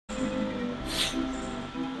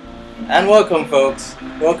And welcome, folks.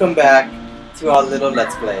 Welcome back to our little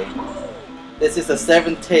Let's Play. This is the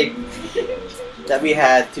 7th take that we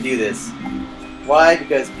had to do this. Why?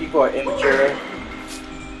 Because people are immature.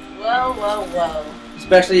 Whoa, whoa, whoa.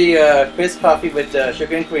 Especially Chris Coffee with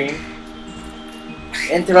sugar and cream.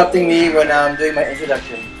 Interrupting me when I'm doing my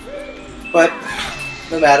introduction. But,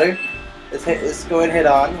 no matter. Let's go and head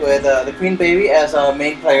on with the Queen Baby as our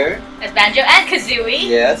main player. As Banjo and Kazooie.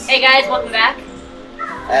 Yes. Hey guys, welcome back.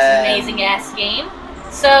 This amazing ass game.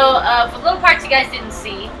 So, for the little parts you guys didn't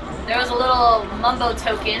see, there was a little mumbo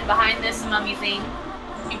token behind this mummy thing.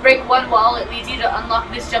 You break one wall, it leads you to unlock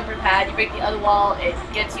this jumper pad. You break the other wall, it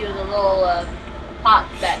gets you the little pot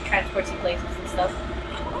that transports you places and stuff.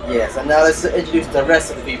 Yes, and now let's introduce the rest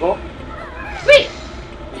of the people. Sweet!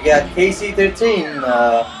 We got KC13,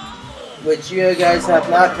 which you guys have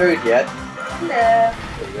not heard yet. Hello. There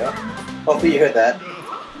you go. Hopefully you heard that.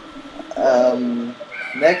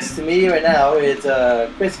 Next to me right now is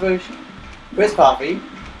Chris Coffee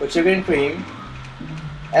with sugar and cream.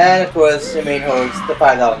 And of course, your main host, the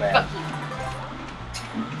 $5 man.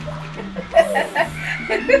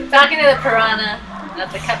 Talking to the piranha,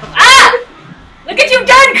 not the cup of— Ah! Look at you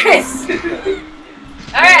done, Chris!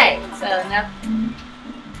 Alright, so enough.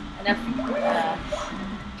 That's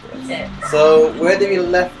it. So, where did we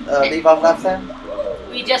leave off last time?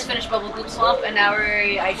 We just finished Bubble Goop Swamp, and now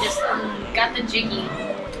I just got the Jiggy,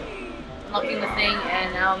 unlocking the thing,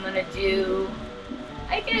 and now I'm gonna do,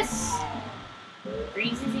 I guess,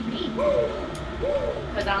 Breezy Peak.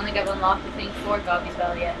 Because I don't think I've unlocked the thing for Gobby's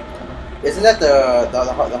Valley yet. Isn't that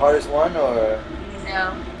the hardest one, or?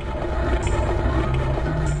 No.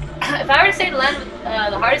 If I were to say the land,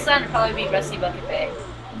 the hardest land would probably be Rusty Bucket Bay.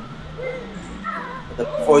 The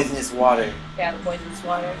poisonous water. Yeah, the poisonous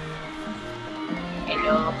water.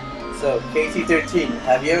 Hello. So, KC13,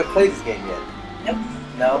 have you ever played this game yet? Nope.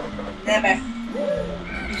 No? Never.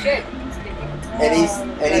 You should. Any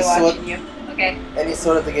sort? Okay. Any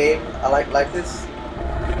sort of the game I like this?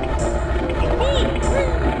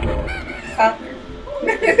 Huh?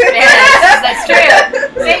 Yes, that's true.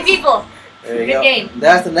 Same people. There you Good go. game.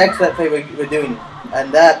 That's the next Let's Play we're doing,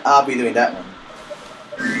 and that I'll be doing that one.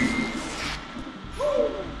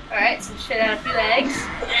 Alright, so shit out a few eggs.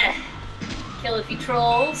 Kill a few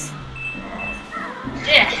trolls.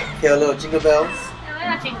 Kill little jingle bells. No, we're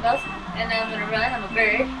not jingle bells. And then I'm gonna run. I'm a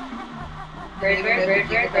bird. Bird.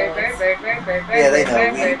 Yeah, they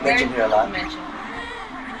know. We mention here a lot. Mention them.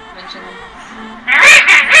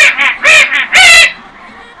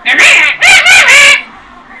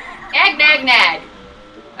 Nag.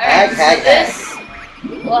 Alright, so this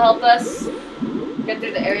will help us get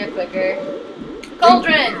through the area quicker.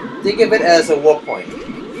 Cauldron! Think of it as a war point.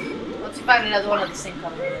 Once you find another one of the same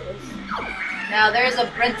color. Now there's a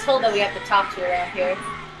Brentil that we have to talk to around here.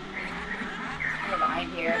 Or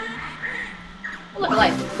behind here. Oh, look, a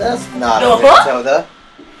light. That's not a Matilda.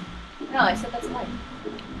 No, I said that's a light. I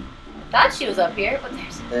thought she was up here, but there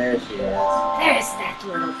she is. There's that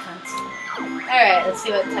little cunt. Alright, let's see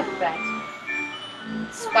what type of fact.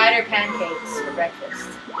 Spider pancakes for breakfast.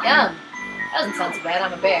 Yum! That doesn't sound too bad,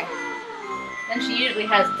 I'm a bear. Then she usually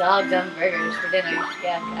has dog-dumb burgers for dinner.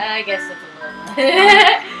 Yeah, I guess it's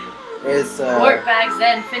a little. Wart bags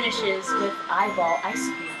then finishes with eyeball ice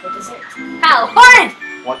cream for dessert. How horrid!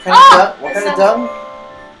 What kind of dumb?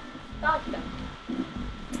 Dog dumb.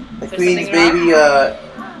 The Queen's Baby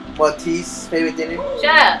Maltese favorite dinner?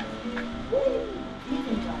 Shut up!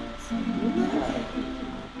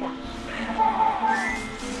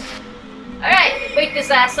 Alright, wake this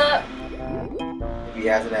ass up. If he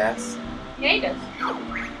has an ass. Yeah, he does.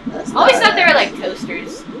 That's Always not thought they were an like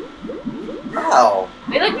toasters. How?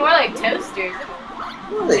 They look more like toasters.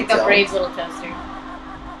 No, they Like a don't. brave little toaster.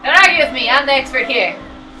 Don't argue with me, I'm the expert here.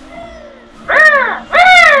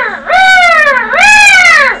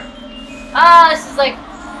 This is like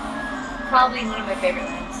probably one of my favorite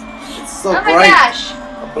ones. It's so Oh bright. my gosh!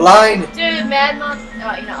 I'm blind. Dude, Mad Mom.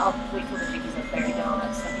 Oh, you know, I'll wait till the jiggy's up there and do all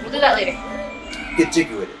that stuff. We'll do that later. Get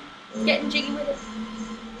jiggy with it. Getting jiggy with it.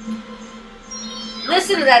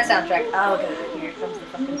 Listen to that soundtrack. Oh god, here comes the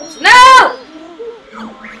fucking bus. No!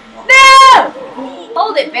 No!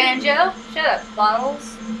 Hold it, Banjo. Shut up,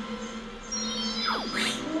 Bottles. I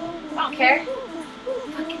don't care.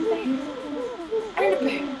 Fucking bear. And a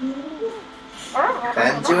bird.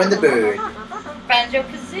 Banjo and the bird. Banjo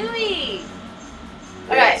Kazooie.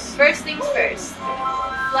 Alright, Yes. first things first.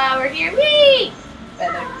 Flower here. Whee!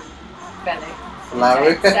 Feather.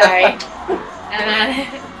 Flower. Sorry.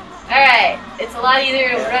 Alright, it's a lot easier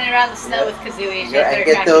to run around the snow with Kazooie. Yeah, and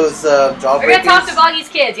get those jawbreakers. We're gonna talk to Boggy's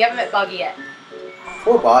kids. You haven't met Boggy yet.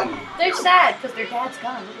 Poor Boggy. They're sad because their dad's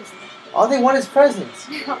gone. What is it? All they want is presents.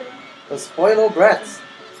 Those spoiled old brats.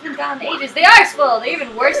 It's been gone ages. They are spoiled. They're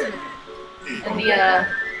even worse in the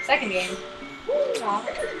second game. Aww.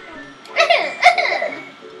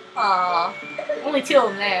 Aww. Only 2 of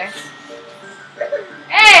them there.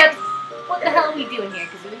 Hey! What the hell are we doing here,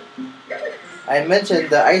 Kazooie? I mentioned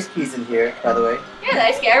the ice keys in here, by the way. Yeah, the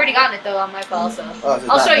ice key. I already gotten it though on my fall, so. Oh, so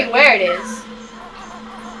I'll show you where it is.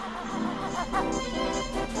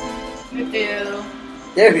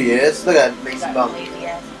 There he is. Look at Lazy Bum.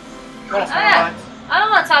 I don't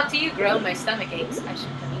want to talk to you, Grow. My stomach aches. I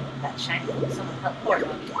shouldn't have eaten that shiny. Someone help poor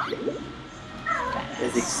Bobby.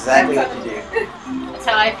 It's exactly what you do. That's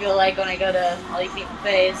how I feel like when I go to all you can eat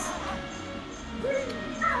buffets.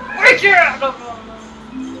 Work your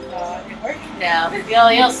No,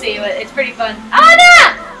 you'll see. It's pretty fun. Oh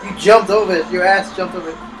no! You jumped over it. Your ass jumped over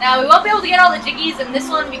it. Now we won't be able to get all the jiggies in this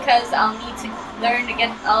one because I'll need to learn to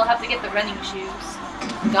get. I'll have to get the running shoes.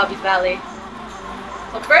 Gobby's Valley.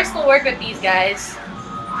 So first we'll work with these guys.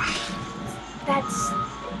 That's.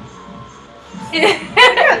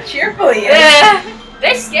 How cheerful he is. Yeah,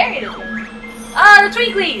 they're scary. Ah, the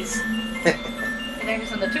Twinklies. And there's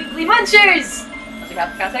some of the Twinkly Munchers. Once we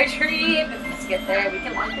have to cross our tree, but let's get there. We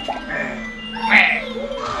can launch the tree.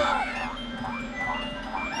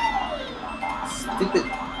 Stupid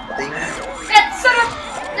thing. That son of.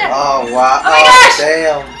 Oh wow! Oh my gosh!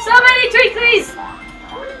 Damn! So many Twinklies.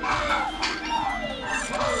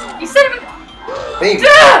 You son of a. Baby.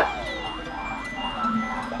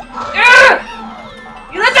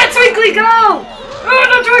 You let that Twinkly go! Oh,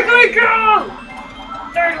 the Twinkly go!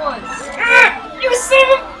 Third one. You son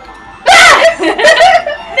of a...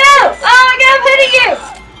 No! Oh my god, I'm hitting you!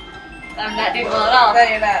 I'm not doing well at all. No,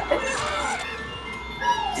 you're not.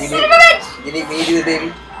 Son of a bitch! You need me to do it,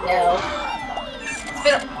 baby? No. It's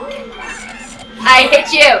been I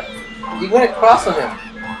hit you! You went across on him.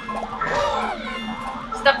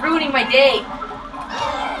 Stop ruining my day.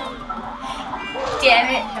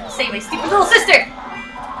 Damn it. I have to save my stupid little sister!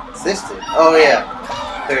 Sister? Oh yeah.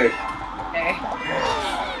 Third. There.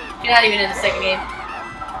 You're not even in the second game.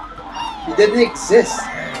 He didn't exist.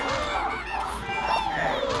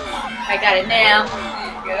 I got it now.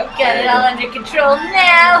 There you go. Got it all under control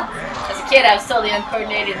now! As a kid, I was totally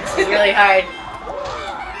uncoordinated. This was really hard.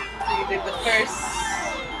 So you did the first...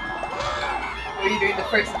 What are you doing the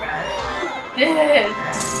first round?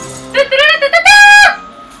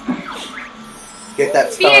 Get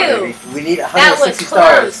that star, Phew. baby. We need That 160 was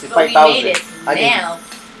stars close, to but we 5,000. made it. Now,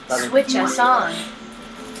 Doesn't- switch us on.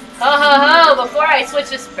 Ho ho ho! Before I switch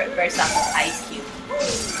this, first off, this ice cube.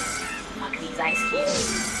 Fuck these ice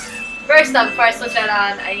cubes. First off, before I switch that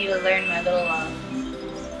on, I need to learn my little,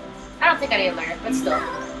 I don't think I need to learn it, but still. I'm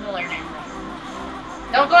gonna learn it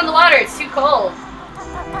anyway. Don't go in the water, it's too cold.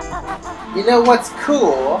 You know what's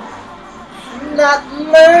cool? Not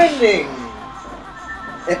learning.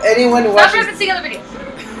 If anyone Stop watches, referencing other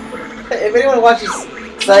videos. if anyone watches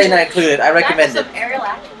Study Not Included, I recommend That's it. some aerial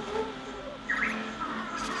action.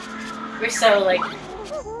 We're so, like,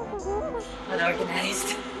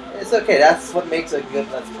 unorganized. It's okay. That's what makes a good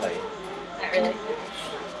Let's Play. Not really.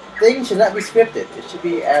 Things should not be scripted. It should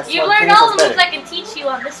be as You've learned all the spontaneous moves as I can teach you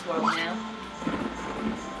on this world now.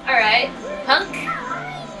 Alright, punk.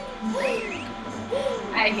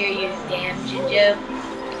 I hear you, damn Jinjo.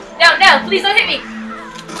 No, no, please don't hit me!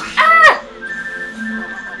 Ah!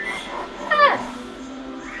 Ah!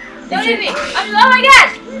 Don't hit me! Oh my god!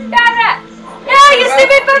 No, you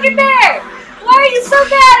stupid fucking bear! Why are you so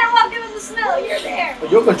bad at walking in the snow? You're there.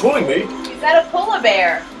 better. You're controlling me. He's not a polar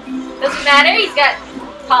bear. Doesn't matter, he's got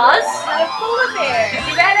paws. He's not a polar bear.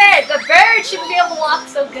 You got it! The bird shouldn't be able to walk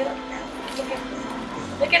so good.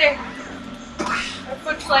 Look at her. Her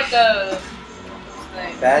foot's like a...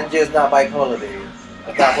 Banjo's not bipolar, baby.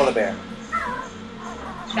 It's not polar bear.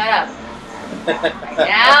 Shut up. Right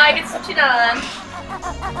now I can switch it on.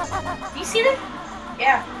 Do you see them?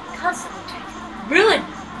 Yeah. Constantly trying to ruin.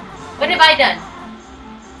 What have I done?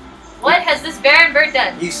 What has this barren bird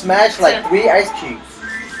done? You smashed like 3 ice cubes.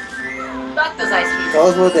 Fuck those ice cubes.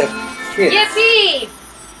 Those were the kids. Yippee!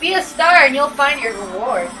 Be a star and you'll find your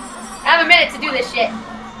reward. I have a minute to do this shit.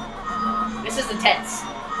 This is intense.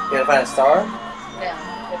 You gotta find a star? No, you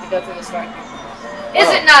have to go through the star. Is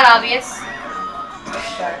it not obvious?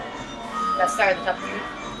 Star. That star at the top of the tree.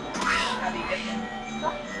 How do you get there?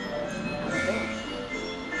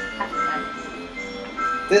 Half the time.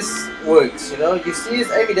 This works, you know? You see this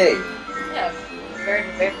every day. Yeah, bird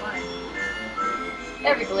and bear flying.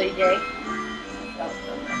 Every bloody day.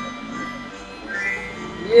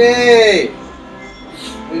 Yay!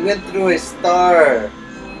 We went through a star.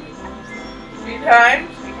 We 3 times?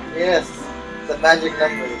 Yes, the magic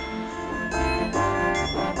number.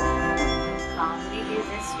 Comedy do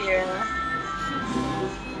this, Spirilla.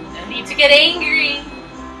 No need to get angry.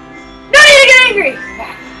 No need to get angry!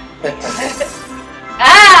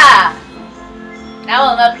 Ah!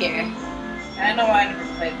 Now I'm up here. I don't know why I never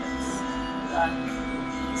played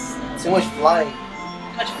this. Too much flying.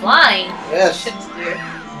 Too much flying. Yes. Shit to do.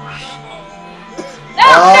 No! No!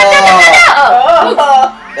 No! No! No! Oh!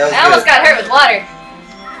 That was I almost good. got hurt with water.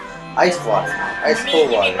 Ice water. Ice cold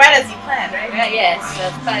You mean water. right as you planned, right? Yeah, yes, so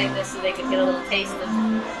it's putting this so they could get a little taste of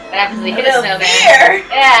what happens when they hit a little snowman. fear.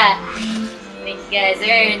 Yeah. Thank you guys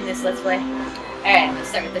are in this Let's Play. Alright, I'm gonna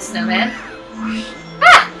start with this snowman.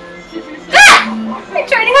 Ah! Ah! They're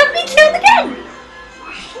trying to have me killed again!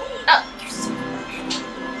 Oh, you're so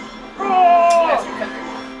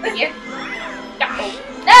Here. No,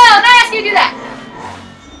 I'm not asking you to do that!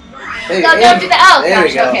 Hey, No, hey, don't do that! Oh, there we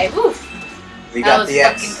gosh, go. okay. Woo. We That got was the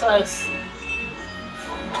fucking X. close.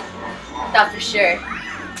 Thought for sure.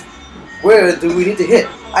 Where do we need to hit?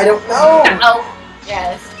 I don't know. Oh,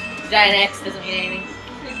 yeah, this giant X doesn't mean anything.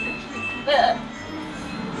 You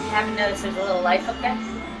haven't noticed there's a little life up there?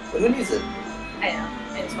 Who needs it? I know.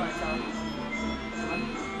 I just want to tell him.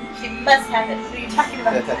 She must have it. What are you talking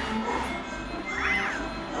about?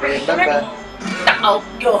 Remember? Oh,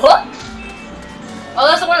 go! Oh,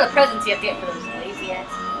 that's one of the presents you have to get for those lazy ass.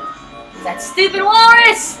 That stupid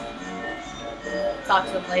walrus! Talk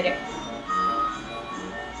to him later.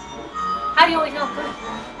 How do you always know I'm good?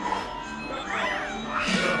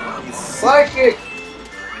 He's psychic.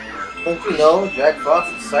 Don't you know Jack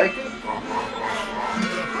Frost is psychic?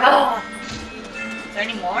 Oh. Is there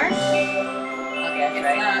any more? Okay, that's It's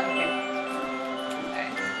right. not. Okay.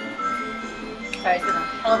 Alright. Sorry, it's been a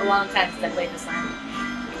hell of a long time since I played this line.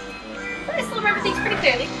 But I still remember things pretty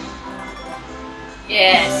clearly.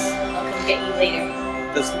 Yes, I'll come get you later.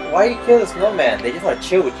 Why you kill the snowman? They just want to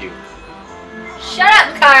chill with you. Shut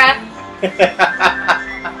up, Kara!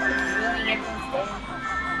 Ruining everyone's day.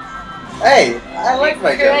 Hey, I like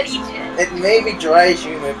my Karate jokes. Jen. It may be dry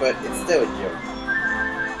humor, but it's still a joke.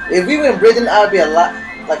 If we were in Britain, I would be a lot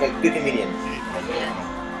like a good comedian.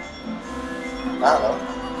 I don't know.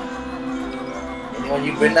 Anyone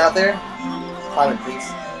you Britain out there? Comment, please.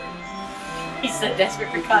 He's so desperate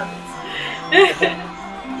for comments.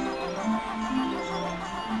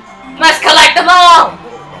 Must collect them all!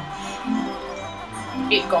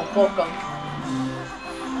 Ecom pocom.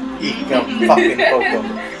 Eat them fucking cocoa.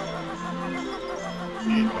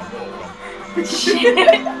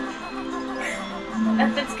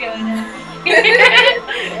 Nothing's going on.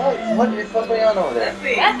 What is going on over there?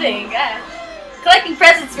 Nothing, gosh. Collecting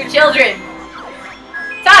presents for children.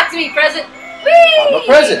 Talk to me, present. Whee! I'm a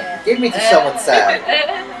present. Give me to someone sad.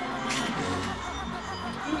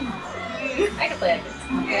 I can play like this.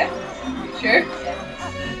 Yeah. You sure? Yeah.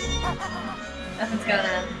 Nothing's going on.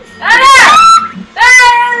 Ah!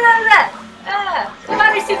 Ah!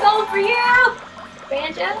 200's too cold for you!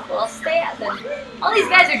 Banjo? Well, stay out then. All these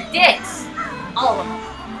guys are dicks. All of them.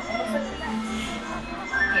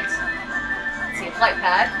 Yes. Let's see, a flight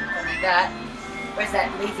pad. Don't need that. Where's that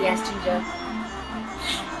lazy ass Jinjo?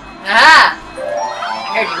 Ah! I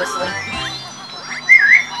heard you whistling.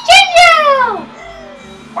 Jinjo!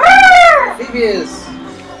 Fi-deos.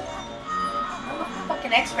 I'm a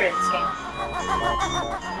fucking expert at this game.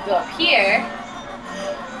 Go up here.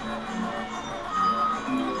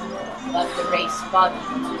 Love the race buggy.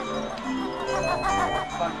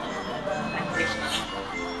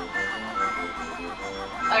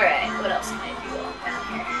 Alright, what else can I do down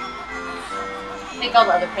here? I think all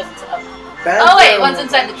the other presents are up. Oh wait, one's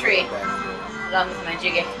inside the tree. Along with my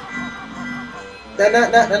jiggy.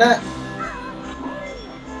 Na.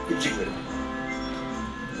 Good jiggle.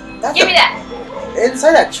 Give me that!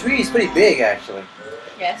 Inside that tree is pretty big, actually.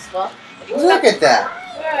 Yes, well. what do you Look expect? at that.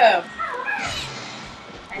 Whoa.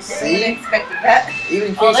 I See? didn't expect that.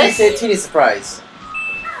 Even All Casey this? said teeny surprise.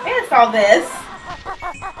 I saw this.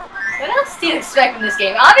 What else do you expect from this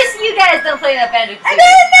game? Obviously you guys don't play enough Banjo I Kazooie.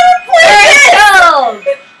 didn't never play Cold!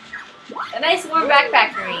 A nice warm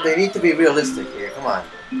backpack for me. They need to be realistic here. Come on.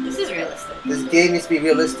 This is realistic. This game needs to be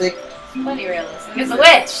realistic. Plenty realistic. It's a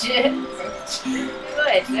witch! It's a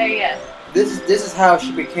witch, there you go. This is how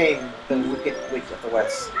she became the Wicked Witch of the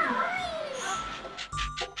West.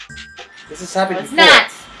 This has happened No, it's before.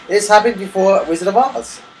 not! This happened before Wizard of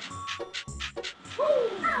Oz.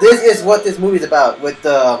 This is what this movie's about with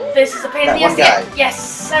This is a pain in that the one ass. guy.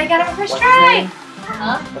 Yes! I got him first What's try! his name?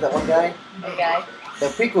 Huh? With that one guy. What guy? The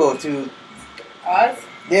prequel to Oz?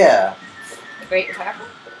 yeah. The Great and Powerful?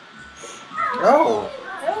 No.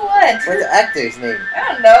 No, what? What? What's the actor's name?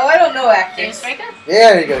 I don't know. I don't know actors. James Franco?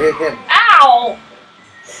 There you go, hit him. Ow!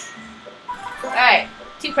 Alright,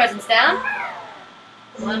 2 presents down.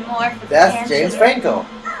 1 more for the That's Banjo. James Franco.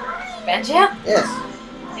 Banjo? Yes.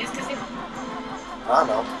 Who's Kazooie? I don't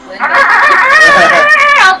know.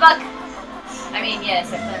 Oh, fuck! I mean,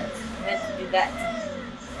 yes, I meant to do that.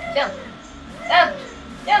 Jump! Jump!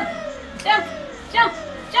 Jump! Jump! Jump!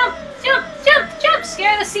 Jump! Jump! Jump! Jump!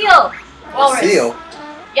 Scare the seal! Walrus. Seal.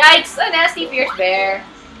 Yikes! A nasty fierce bear.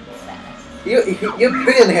 You're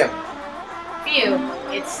bigger than him. Phew.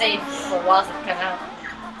 It's safe for walls to come out.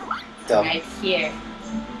 Dumb. Right here.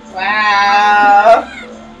 Wow.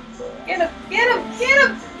 Get him! Get him! Get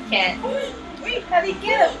him! Can't. Wait, how do you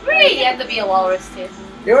get him? Wait, you have to be a walrus too.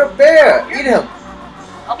 You're a bear. Eat him.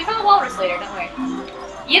 I'll become a walrus later, don't worry.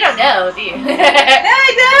 You don't know, do you? No,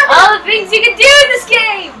 I don't. All the things you can do in this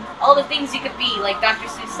game! All the things you could be, like Dr.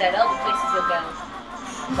 Seuss said, all the places you'll go.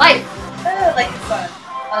 Life! Oh, like it's fun.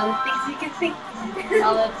 All the things you can think.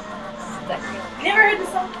 All the stuff. You never heard the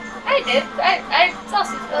song? I did. I saw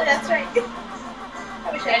Seuss. Oh, that's right.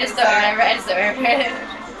 I wish I just don't remember. I just don't remember.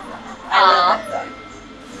 I love that song.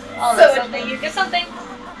 Oh, So that's much something. You get something.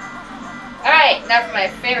 Alright, now for my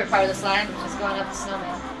favorite part of this line, which is going up the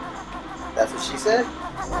snowman. That's what she said?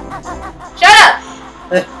 Shut up!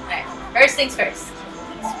 Alright, first things first.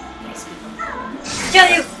 Kill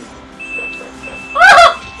you!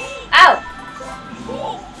 Oh! Ow!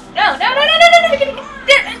 No, no, no, no, no, no, no, you're gonna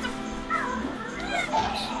get...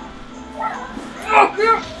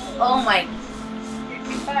 Oh my... You're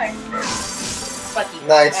too far. Fuck you.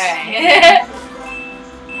 Nice. Alright.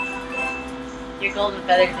 Your golden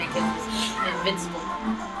feathers make it invincible.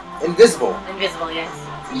 Invisible. Invisible, yes.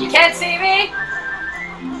 You can't see me!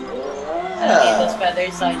 I don't need those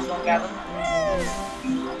feathers, so I just won't grab them.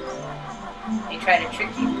 They try to trick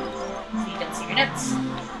you, so you don't see your nuts.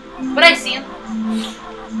 But I see them.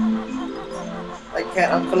 I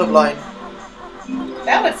can't. I'm colorblind.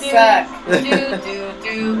 That would suck.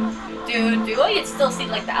 Do. Oh, you'd still see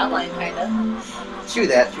like the outline, kinda. Chew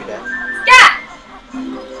that. Chew that. Yeah!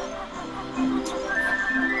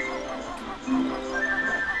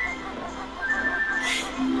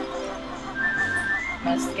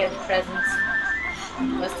 Must get presents.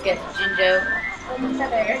 Must get Jinjo. Golden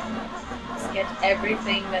feather. Must get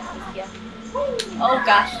everything that we get. Oh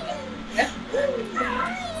gosh.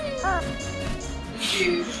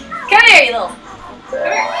 Dude. Come here, you little. Come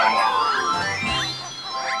here.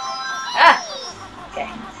 Ah. Okay.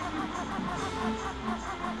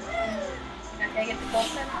 Can I get the gold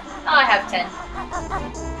feather? Oh, I have 10.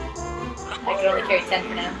 I can only carry 10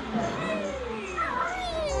 for now.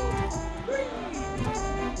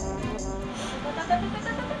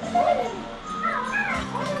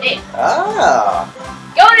 Hey, Ah.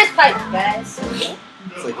 go in this pipe, guys.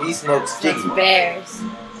 So he smokes That's Jiggy. bears.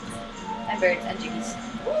 And birds and jiggies.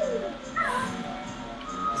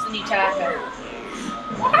 It's the new tobacco.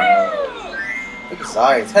 Look at his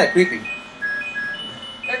eyes. It's kind of creepy.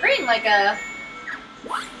 They're green like a...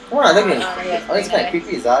 Come on, look at him. Oh, yeah, Oh, it's kind of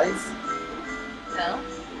creepy. His eyes. No.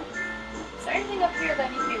 Is there anything up here that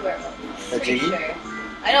I need to be aware of? The Pretty Jiggy? sure.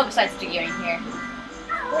 I know besides Jiggy are in here.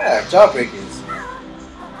 Yeah, jawbreakers.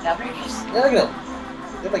 Jawbreakers? Yeah, look at them.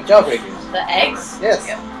 They're like jawbreakers. The eggs? Yes.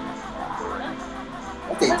 Yep.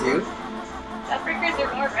 What they do? Jawbreakers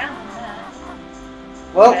are more around than that.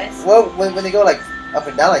 Well, Guys. when they go like up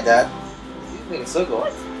and down like that, you make a circle.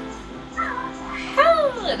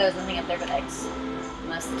 Oh, there's nothing up there but eggs.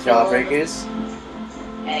 Must kill Jawbreakers.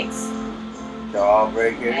 Eggs.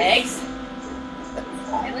 Jawbreakers. Eggs.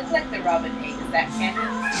 It looks like the robin egg. Is that candy?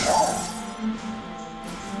 Oh.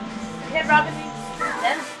 Have you had robin eggs?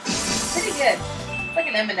 Yeah. Pretty good. It's like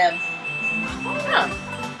an M&M. Oh.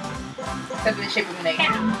 Except in the shape of an egg.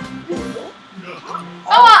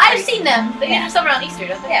 Oh, well, I've seen them. They get some around Easter,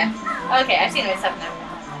 don't they? Yeah. Okay, I've seen them stuff now.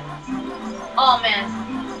 Oh man.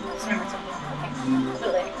 Just remembered something. Okay. Do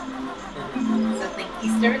it later. Something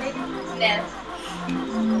Easter related? No.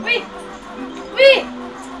 Wee! Wee!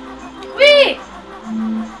 Wee!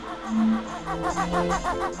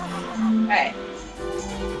 Alright.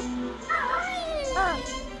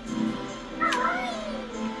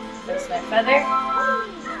 That's my feather.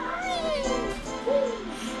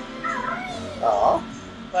 Aw.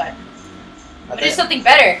 What? I But do think- something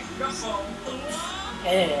better.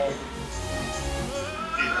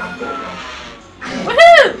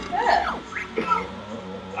 Woohoo! Yeah.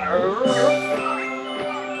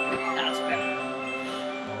 That's better.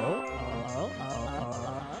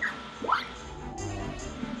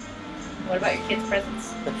 What about your kids'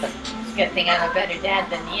 presents? It's a good thing I'm a better dad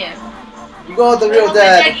than you. You go with the What real about my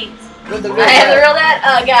dad. Jackie? With the real I have the dad. real dad?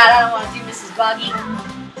 Oh god, I don't want to do Mrs. Boggy.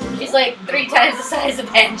 She's like 3 times the size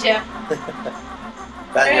of Banjo.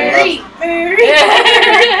 Banjo Mary, loves- Mary.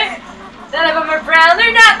 None of them are brown,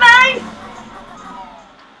 they're not mine!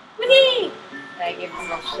 Whee! I gave this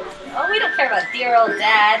little shit. Oh, we don't care about dear old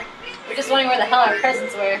dad. We're just wondering where the hell our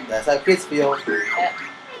presents were. That's how kids feel.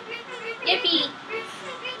 Yippee!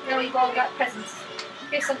 Now we've all got presents.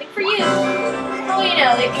 Here's something for you. Oh, you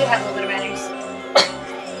know, they do have a little bit of manners.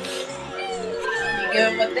 You give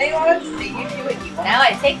them what they want, they give you what you want. Now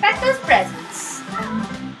I take back those presents. I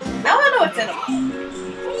want to know what's in them.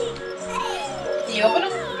 Can you open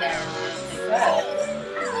them? No, I don't think Good. so.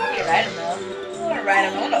 You write them though. I want to write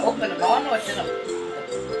them. I want to open them. I want to know what's in them.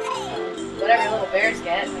 Whatever little bears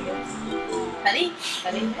get, I guess. Honey?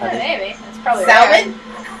 Honey? Yeah, maybe. That's probably Salmon? rare.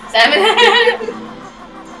 Salmon?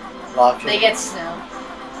 Lobster. They get snow.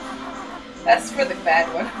 That's for the bad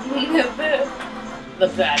one. The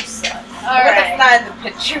bad son. But Alright. that's not in the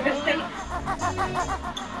picture with him.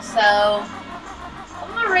 So, I'm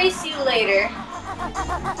gonna race you later.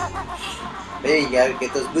 There you gotta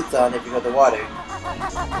get those boots on if you go to the water.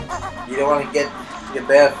 You don't want to get your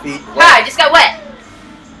bare feet wet. Hi, I just got wet.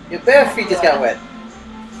 Your bare feet just got wet.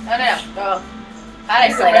 Oh no. Oh. How did I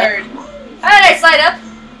He's a slide up? nerd. How did I slide up?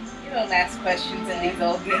 You don't ask questions in these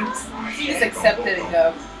old games. You just accept it and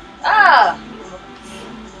go. Ah!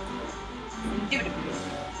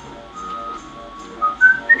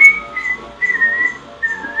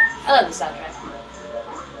 I love the soundtrack.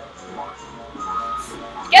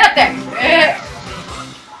 Get up there!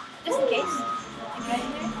 Just in case. Nothing right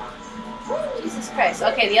in there. Jesus Christ.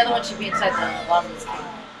 Okay, the other one should be inside the lava.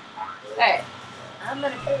 Alright. I'm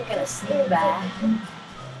gonna sneak by.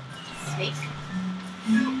 Sneak.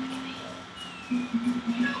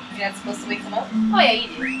 You're not supposed to wake them up? Oh yeah, you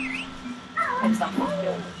do. I just don't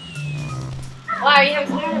feel it. Why are you having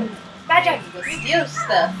some bad You go steal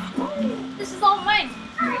stuff. This is all mine.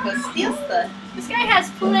 You go steal stuff. This guy has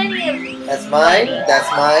plenty of... That's mine. That's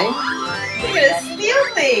mine. You're gonna steal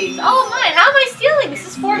things. It's all mine. How am I stealing? This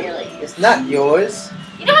is for you. It's not yours.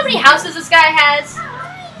 You know how many houses this guy has?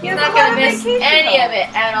 He's has not a lot gonna of miss vacation any homes. of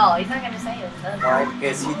it at all. He's not gonna miss any of it. Why?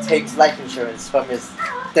 Because he takes life insurance from his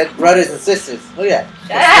dead brothers and sisters. Look at Shut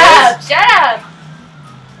that. up! Shut up!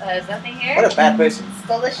 There's nothing here? What a bad person.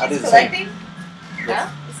 Skull that I'll do she's the same. collecting? Huh?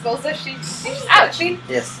 The skulls that she's Ouch. collecting?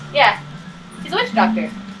 Yes. Yeah. He's a witch doctor.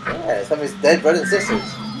 Yeah, it's from his dead brothers and sisters.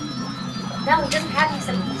 No, he doesn't have any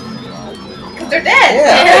symptoms. Because they're dead.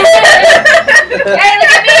 Yeah. Hey, look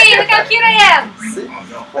at me! Look how cute I am! See?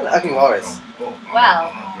 What an ugly walrus.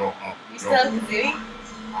 Wow. You still have Kazooie?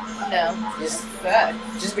 No. Just, Good.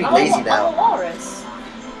 just be lazy I'm a now. walrus.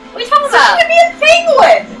 What are you talking So she about? can be a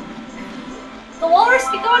penguin! The walrus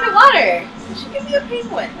can go underwater. She can be a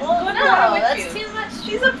penguin. Well, Go no, underwater with that's you. too much.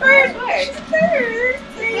 She's a bird. That's weird. She's a bird.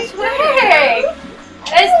 That's There you weird.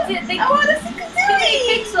 go. They I want to see too many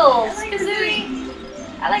Kazooie. pixels. I like Kazooie.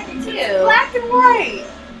 I like it too. Black and white.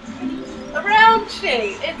 A round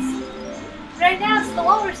shape. It's right now. It's the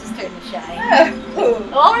walrus's turn to shine. The Oh.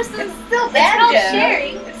 walrus It's doesn't. still It's not Banjo.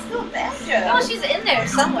 sharing. It's still Banjo. No, she's in there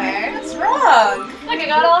somewhere. What's wrong? Look, I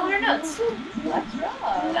got all her notes. What's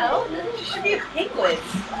wrong? No, She should be a penguin.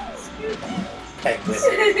 Penguin.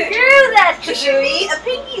 screw that. She should be a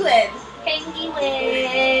penguin. Penguin.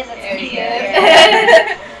 There That's you cute.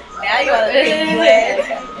 go. Now you want a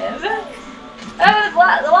penguin.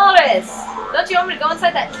 Oh, the walrus. Don't you want me to go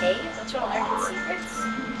inside that cave? Don't you want to learn its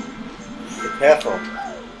secrets? Be careful.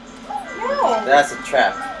 No. That's a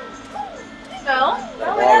trap. No. The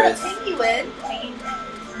No, we're not a walrus. penguin.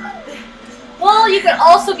 Well, you could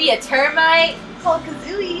also be a termite. Called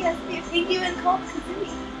Kazooie. It has to be a penguin called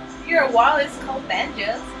Kazooie. You're a walrus called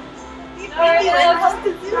Banjos. Be a No, penguin no, called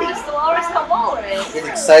Just Kazooie. the walrus called walrus. He's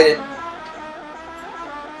excited.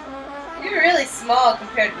 You're really small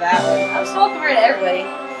compared to that one. I'm small compared to everybody.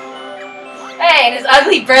 Hey, and his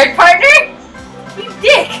ugly bird partner? You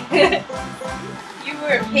dick! You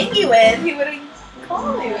were a penguin. He would have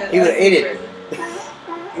called you. He would have ate it.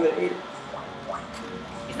 He would have ate it.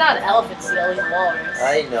 He's not an elephant seal, he's a walrus.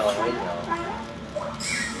 I know.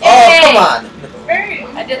 Yay! Oh, come on.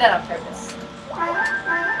 Bird. I did that on purpose.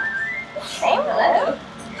 Say hello.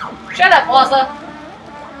 Shut up, Wazla!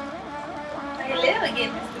 Hello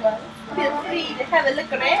again, Mr. Wallace. Feel free to have a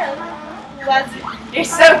look around. Was it? You're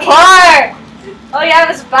so poor! Oh, you have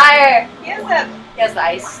a spire! Yes, that. He has the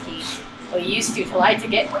ice ski. Well, he used to till I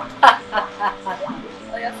took it. Oh,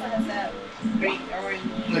 he also has that green orange.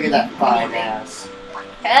 Look at that fine ass.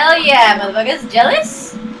 Hell yeah, motherfuckers.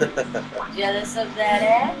 Jealous? Jealous of that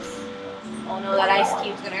ass? Oh no, that ice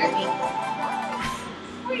cube's gonna hurt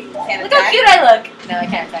me. Can't Look how attack. cute I look. No, I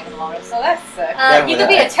can't attack in the walrus. So that sucks. You could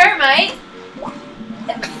be a termite.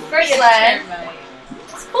 And first Be a land. termite.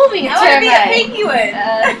 It's cool being a I want to be a termite. penguin.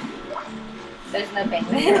 There's no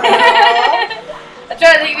penguin. Aww. I'm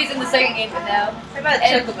trying to think if he's in the second game, but no. How about a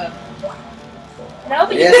And- chocobo? No,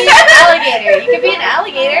 but Yes. you could be an alligator. You could be an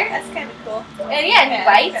alligator. That's kind of cool. And yeah, and he Yeah,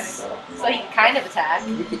 bites. kinda So he can kind of attack.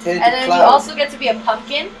 You can turn And into then you clouds. also get to be a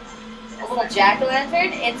pumpkin. A little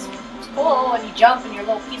jack-o'-lantern. It's cool when you jump and your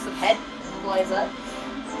little piece of head flies up.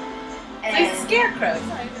 It's like a scarecrow. It's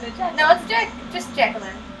not even a jack. No, it's just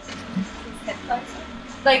jack-o'-lantern. His head flies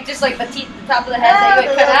up. Like just like the top of the head that Oh, you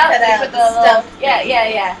the would cut little out. cut You out, put the the little, stump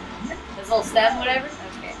yeah. This little stem, whatever.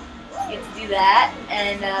 Okay. You get to do that,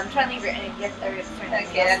 and I'm trying to think of any.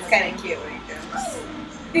 Okay, that's kind of cute when he jumps.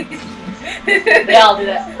 They all do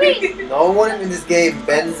that. Whee! No one in this game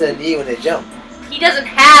bends their knee when they jump. He doesn't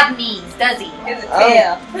have knees, does he? He has a Oh.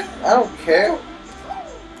 tail. I don't care.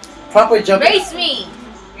 Proper jumping. Race me!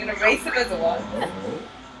 You're gonna race him as a walrus.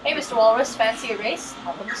 Hey, Mr. Walrus, fancy a race?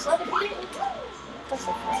 Hop on the sled if you do. That's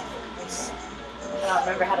so fancy for a race. I don't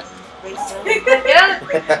remember how to race so get on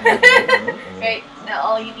it! Great, now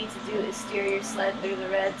all you need to do is steer your sled through the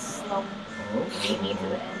red slum. Beat me to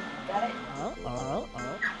the end. Got it?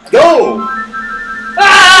 Go!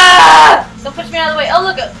 Ah! Don't push me out of the way. Oh,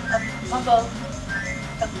 look, a mumbo.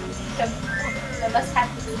 Come. I must have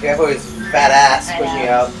to. Careful his fat ass I pushing know. you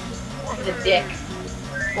out. He's a dick.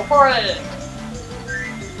 Wahora.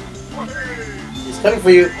 He's coming for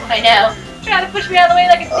you. I know. Trying to push me out of the way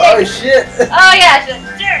like a dick. Oh shit! Oh yeah, she's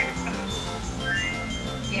a dick.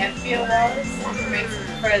 You have to be a walrus to race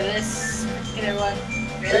him. For this particular one.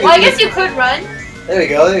 Really? Well, I guess you could run, There we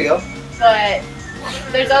go, there we go. but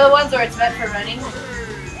there's other ones where it's meant for running.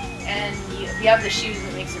 And if you have the shoes,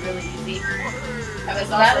 it makes it really easy. I was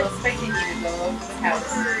not expecting you to go over the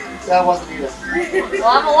house. That wasn't either. Well,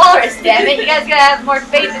 I'm a walrus, damn it. You guys gotta have more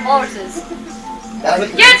faith in walruses. That was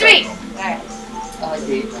Give it to me! Alright.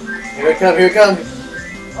 Here it comes, here it comes.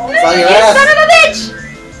 Oh, It's on your you ass. son of a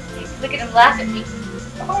bitch! Look at him laugh at me.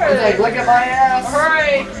 Alright. look at my ass.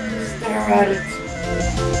 Alright. Stare at it.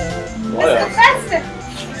 Let's go faster.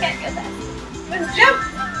 You can't go faster. Let's jump.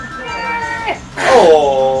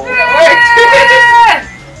 Oh.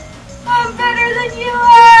 I'm better than you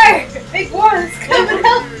are! Big walrus coming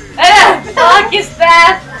up. I know! Fuck his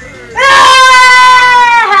path!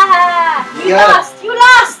 You got it. lost! You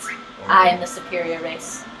lost! I am the superior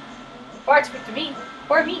race. Far it's quick to me.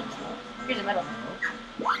 For me. Here's a medal.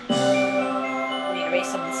 I need to race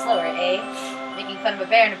someone slower, eh? Making fun of a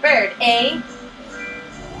bear and a bird, eh?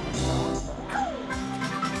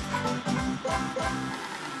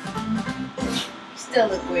 Still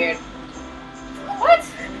look weird. What?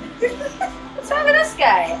 What's wrong with this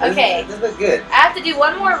guy? Okay. This looks good. I have to do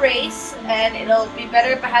one more race, and it'll be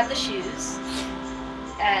better if I have the shoes.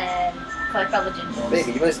 And collect all the gingers.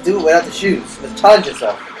 Baby, you must do it without the shoes. You must challenge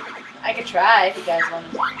yourself. I could try if you guys want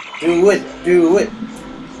to. Do it, do it.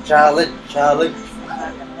 Challenge, challenge. I'm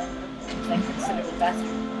not gonna. It's like considerably faster.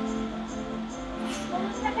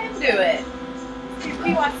 Let him do it.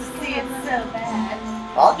 He wants to see it so bad.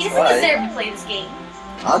 I'll He doesn't try. deserve to play this game.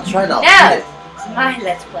 I'll try not No! to. It's my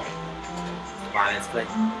Let's Play. Come on, let's play.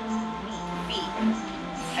 Me.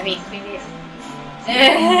 I mean, Queen Bee.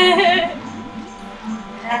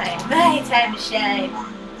 Hi, my time to shine.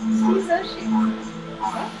 He's so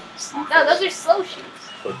shoes. No, those are slow shoes.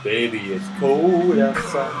 But baby, it's cold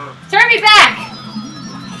outside. Turn me back!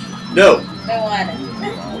 No. Don't want it.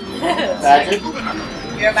 Patrick?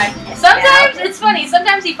 You're my. Sometimes it's funny.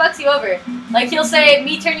 Sometimes he fucks you over. Like he'll say,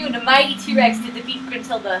 "Me turn you into mighty T-Rex to defeat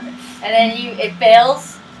Gruntilda," and then it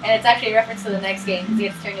fails, and it's actually a reference to the next game because he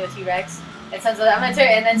gets to turn you into a T-Rex. And sometimes I'm gonna turn,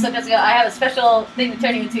 and then sometimes I go, "I have a special thing to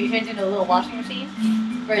turn you into." He turns you into a little washing machine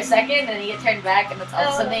for a second, and then you get turned back, and that's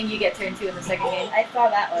also something you get turned to in the second game. I saw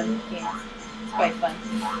that one. Yeah, it's quite fun.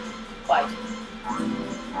 Quite.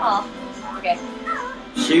 Oh, okay.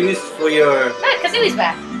 Shoes for your... Good, Kazooie's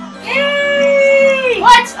back. Yay!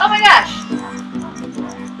 What? Oh my gosh!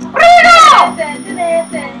 Bruno!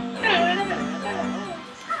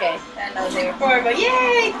 Okay. I don't know what they were for, but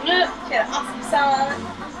yay! She had an awesome song.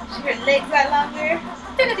 Her legs got longer.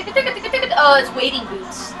 Oh, it's wading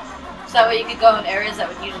boots. So that way you could go in areas that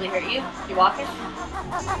would usually hurt you if you're walking.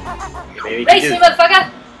 Baby, Race me, motherfucker!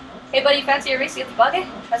 Hey buddy, fancy a race against the buggy?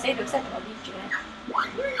 If I say to accept, I'll beat you, man.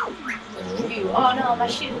 You. Oh no, my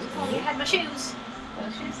shoes. Oh, you had my shoes.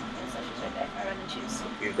 Those shoes. Yes, those shoes right there. I run in shoes.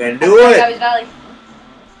 You can do it! Gabby's Valley.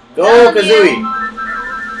 Go, Down Kazooie!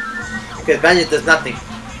 Because Banjo does nothing.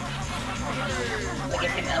 Look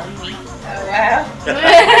at him own me. Oh wow.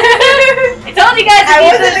 I told you guys to I get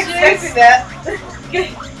wasn't those expecting shoes. that.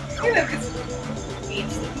 He's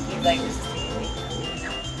like, this is too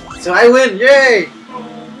easy. So I win! Yay!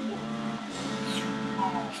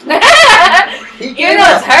 He Even gave though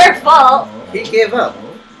up. it's her fault. He gave up.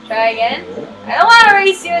 Try again. I don't want to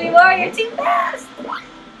race you anymore. You're too fast.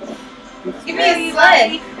 Give me a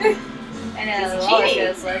sled. I know. He's I'll cheating.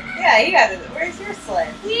 get a sled. Yeah, you got it. Where's your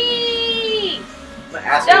sled? Whee! My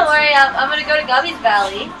ass Don't hurts. worry. I'm gonna go to Gobby's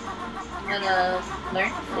Valley. I'm gonna learn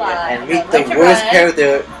to fly. Yeah, and I'm meet gonna the learn to worst run.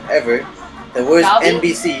 character ever. The worst Dobby?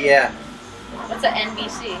 NBC, yeah. What's an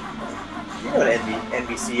NBC? You know what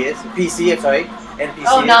NBC is? PC, I'm sorry. NPC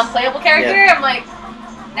Oh, is. non-playable character? Yeah. I'm like,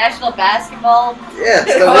 National Basketball. Yeah,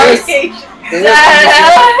 it's the worst. Conversation. The worst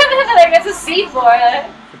NBC. Like, that's a C for it.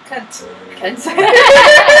 Cunt.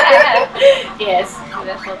 Yes.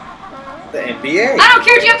 National. The NBA. I don't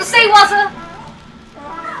care what you have to say, Wazza!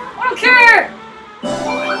 I don't care!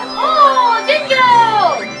 Oh,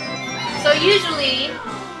 Dingo! So usually,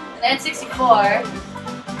 in N64,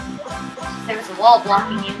 there was a wall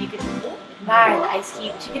blocking you and you could admire the ice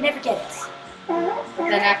cube, but you could never get it.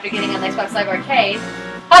 Then after getting on the Xbox Live Arcade,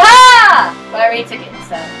 haha! Well, I already took it,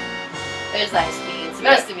 so there's the ice cube. It's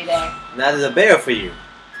supposed to be there. Now there's a bear for you.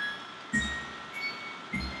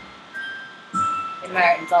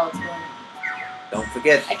 Admire it in all its glory. Don't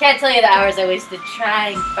forget. I can't tell you the hours I wasted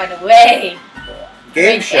trying to find a way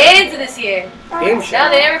Game to Show. break into this here. Game No, Show.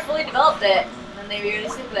 they never fully developed it. And they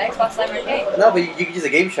released it for the Xbox Live Arcade. No, but you can use a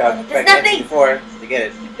Game Shop It does nothing. before to get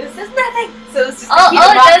it. This is nothing. So it's just All a it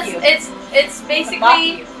does, you. it's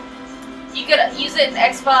basically, you could use it in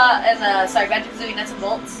Xbox and Banjo Kazooie Nuts and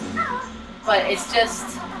Bolts, but it's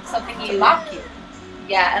just something To you mock you.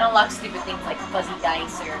 Yeah, and unlock stupid things like fuzzy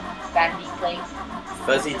dice or bandy plate.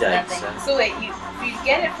 Fuzzy dice. Nothing. Huh? So wait, you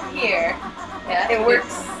get it from here. Yeah, It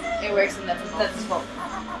works. It works in Nuts and Bolts. That's full.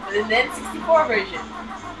 But in the N64 version,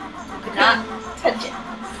 You could not touch it.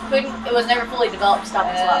 couldn't. It was never fully developed. Stop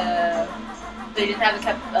and swap. They didn't have the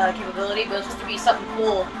capability, but it was just to be something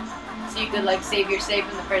cool. So you could like save your save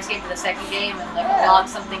from the first game to the second game and like Yeah. unlock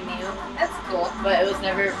something new. That's cool. But it was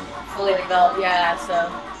never fully developed. Yeah, so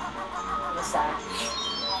it was sad.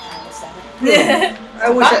 It was sad. I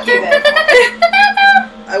wish Mock you then.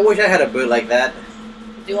 I wish I had a bird like that.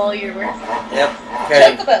 Do all your work. Yep.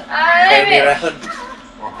 Carry Chocobo. me around.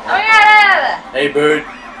 Oh yeah! Hey bird,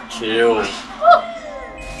 chill.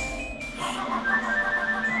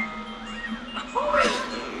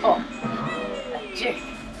 Oh, jerk.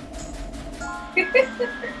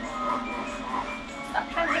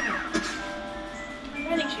 Stop trying to hit me. My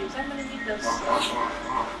running shoes, I'm gonna need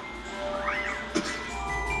those.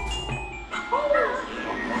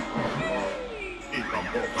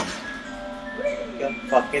 You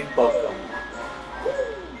fucking Boko.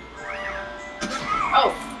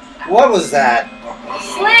 Oh, What was that?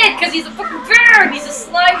 slid, cause he's a fucking bear and he's a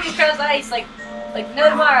sliding across ice like no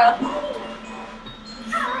tomorrow.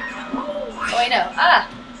 Oh wait, no. Ah.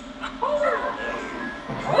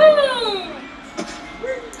 Woo!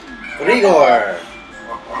 Rigor.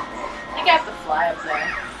 I think I have to fly up there.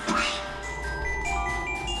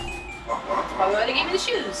 That's probably why they gave me the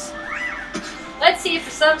shoes. Let's see if for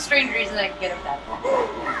some strange reason I can get up that way.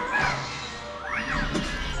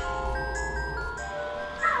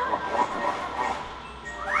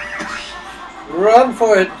 Run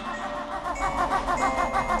for it.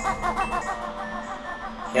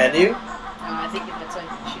 Can you? No, I think that's why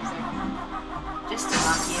the shoes are. Just to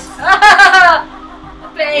mock you. The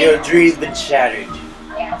pain. Your dream's been shattered.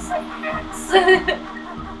 Yes, yes.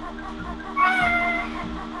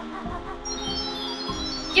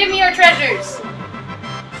 Give me your treasures.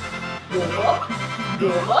 Gooba.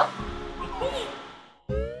 Gooba.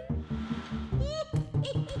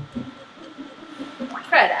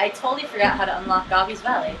 Cred, I totally forgot how to unlock Gobby's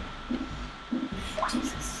Valley.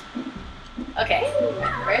 Jesus. Okay,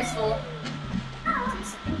 first we'll do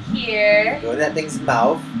something here. Go to that thing's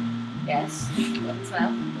mouth. Yes, what's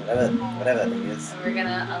now? Whatever that thing is. And we're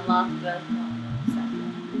gonna unlock the.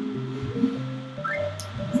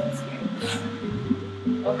 What's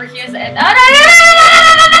here? Over here's the end. Oh,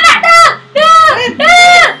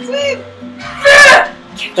 no! Swim!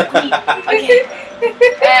 Okay.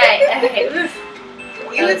 Alright, okay. Oof.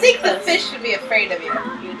 You would think the fish would be afraid of you.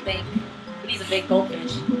 You would think. But he's a big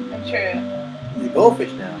goldfish. True. He's a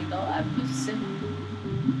goldfish now. You know, I'm just assuming.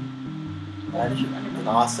 That's an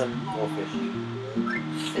awesome goldfish.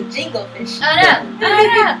 The jinglefish. Oh no! Oh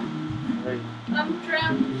no! I'm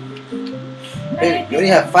drowned. Baby, you only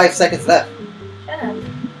have 5 seconds left. Shut up.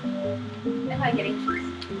 Am I getting cheese?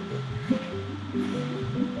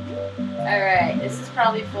 Alright, this is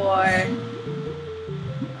probably for. Oh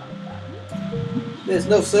god. There's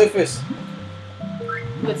no surface.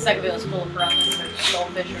 With Segavil's full of piranhas or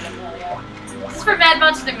goldfish or whatever the hell they are. This is for Mad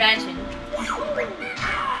Monster Mansion.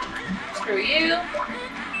 Screw you.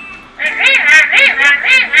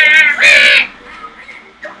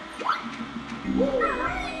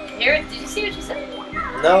 Here, did you see what she said?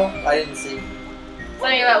 No, I didn't see.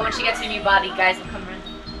 Something about when she gets her new body, guys will come run.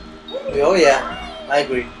 Oh yeah, I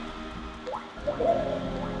agree.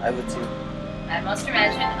 I would too. Mad Monster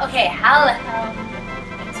Mansion. Okay, how the hell?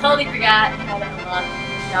 I totally forgot how to unlock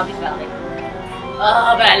Dobby's Valley.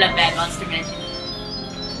 Oh, but I love Mad Monster Mansion.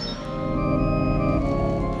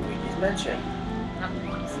 Luigi's Mansion. Not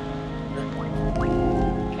Luigi's.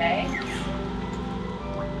 Okay.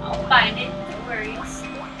 I'll find it, no worries.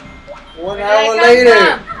 1 Where did I hour come later.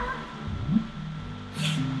 from?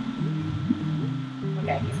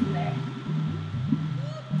 Okay, he's in there.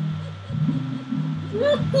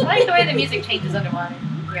 I like the way the music changes underwater.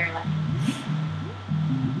 Very like.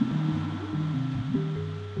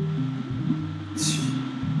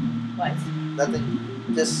 What? Nothing.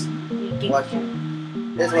 Just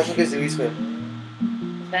watching. Just watching Kazooie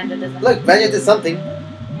swim. Banjo doesn't. Look, Banjo did something.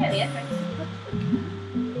 Yeah, the entrance.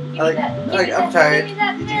 Give me Like, that. Give like, me I'm that. tired. Give me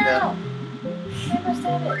that You do now. that. I must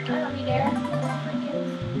have it. I don't need air.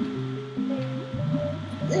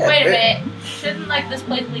 Yeah, Wait a minute. Shouldn't like this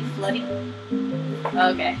place be flooding?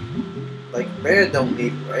 Okay. Like, bear don't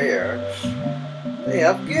need air. They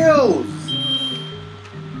have gills.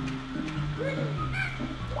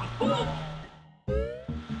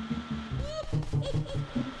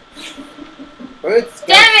 Birds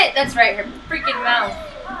Damn it! That's right. Her freaking mouth.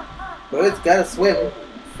 Birds gotta swim.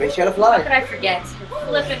 Fish gotta How fly. could I forget? Her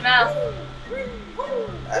flippin' mouth.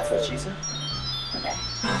 That's what she said. Okay.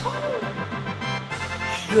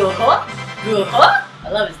 Go-huh? Go-huh? I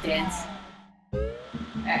love his dance.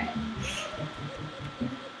 Alright.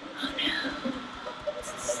 Oh no. This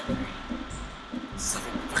is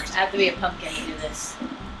suffering. I have to be a pumpkin to do this.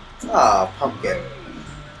 Ah, pumpkin.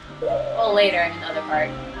 Well, later in another part.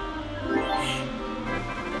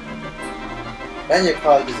 Banjo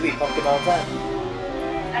Kazooie pumpkin all the time.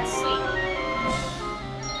 That's sweet.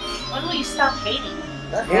 When will you stop hating?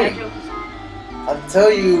 Not hating. Banjo?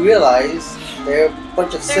 Until you realize they're a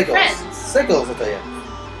bunch of They're sickles. friends. Sickles, I tell you.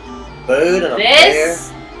 Bird and a bear.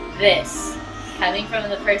 This, coming from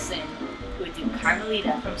the person who would do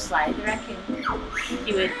Carmelita from Sly the Raccoon.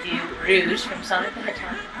 He would do Rouge from Sonic the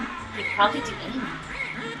Hedgehog. He'd probably do Amy.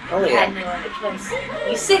 Oh He yeah. had no other choice.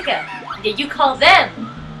 You sicko! Yeah, you call them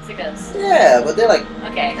sickos. Yeah, but they're like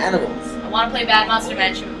Okay. animals. I want to play Bad Monster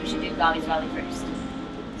Mansion, but we should do Gobby's Valley first.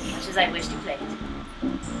 Much as I wish to play it.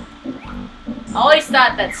 I always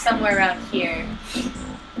thought that somewhere around here.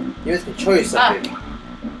 You guys can choose something.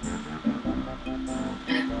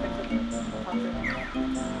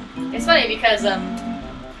 It's funny because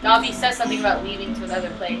Gobby says something about leaving to another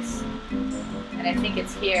place. And I think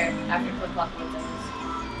it's here after Click Clock Woods ends.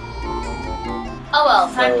 Oh well,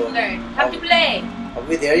 time to So, learn. Time to play! Are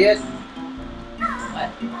we there yet? What?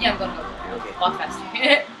 Yeah, I'm gonna go there. Okay. Walk faster.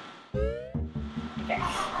 Okay.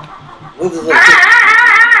 Move those little,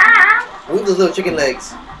 move those little chicken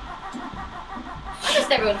legs. Why does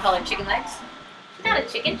everyone call her chicken legs? She's not a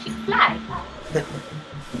chicken, she can fly.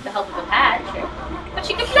 With the help of a pad, sure. But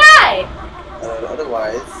she can fly!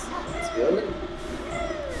 Otherwise, it's good.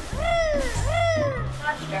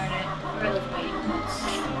 Gosh darn it. Where are those waiting rooms?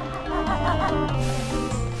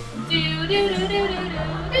 Do do do do do do do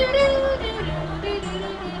do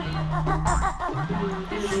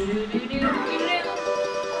do do.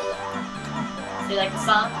 Do you like the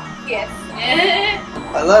song? Yes.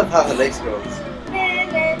 I love how her legs grows.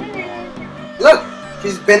 Look!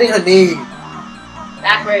 She's bending her knee.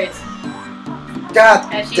 Backwards.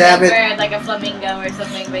 God And she damn does it. wear like a flamingo or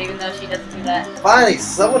something, but even though she doesn't do that. Finally,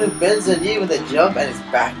 someone who bends their knee when they jump and it's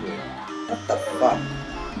backward. What the fuck?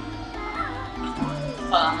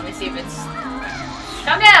 Hold on, let me see if it's...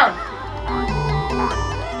 Calm down!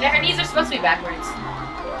 Yeah, her knees are supposed to be backwards.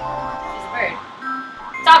 She's a bird.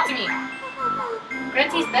 Talk to me!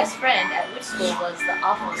 Grunty's best friend at which school was the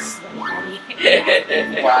awful Sweaty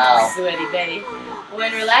Betty. Wow. Sweaty Betty.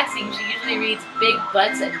 When relaxing, she usually reads Big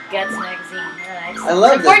Butts and Guts magazine. Nice. I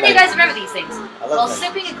love It's important this you guys magazine. remember these things. I While love that.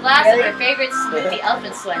 sipping a glass of her favorite smoothie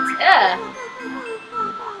elephant sweats. Ugh.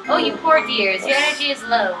 Oh, you poor dears. Your energy is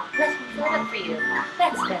low. Let me fill it up for you.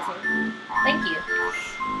 That's better. Thank you.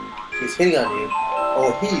 He's hitting on you.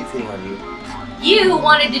 Oh, he's hitting on you. You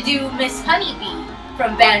wanted to do Miss Honeybee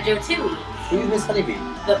from Banjo Tooie. Who's Miss Honeybee?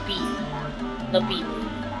 The bee. The bee.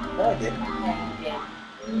 No, I did. Yeah, you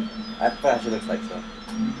did. I thought she looks like so.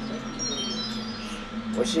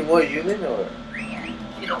 Was she more human or? Yeah.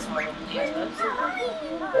 She looks more lonely, I suppose.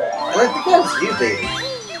 I like the guns you, baby. I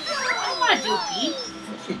don't want to do a beat.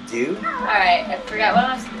 What you do? Alright, I forgot. What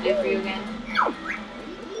am I supposed to do for you again?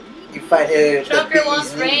 You fight Drunker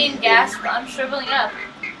wants rain, gasp, I'm shriveling up.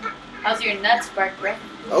 How's your nuts, bark breath?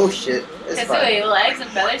 Oh shit, it's fine. Kazooie, will eggs and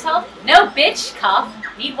feathers help? No, bitch, cough.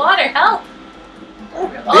 Need water, help. Oh,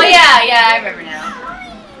 Oh yeah, I remember now.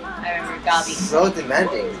 I remember Gobby. So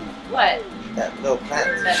demanding. What? That little plant.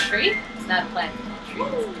 Is that a tree? It's not a plant. Tree.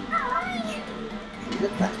 The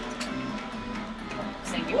plant.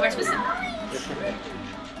 Saying be more specific.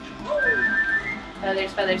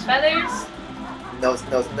 Feathers, feathers, feathers. Notes,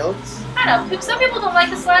 notes, notes. I don't know. Some people don't like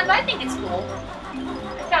the slide, but I think it's cool.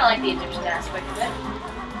 I kind of like the Egyptian aspect of it.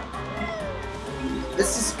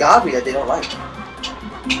 This is Gobby that they don't like.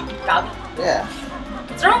 Gobby? Yeah.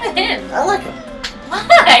 What's wrong with him? I like him.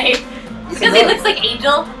 Why? Because he looks like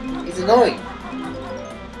Angel. He's annoying.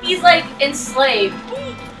 He's like enslaved.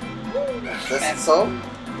 That's so?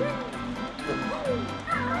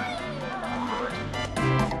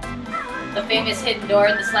 The famous hidden door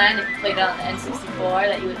in this land, if you played it on the N64,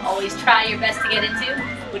 that you would always try your best to get into,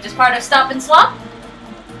 which is part of Stop and Swap.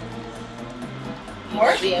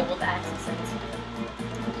 More? You'll be able to access it.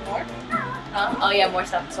 More? Huh? Oh yeah, more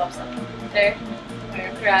Stop and Swap stuff. They're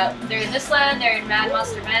throughout. They're in this land, they're in Mad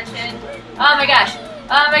Monster Mansion. Oh my gosh!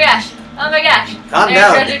 Oh my gosh! Oh my gosh! Calm they're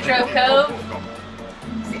down. in Treasure Trove Cove.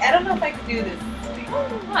 See, I don't know if I could do this.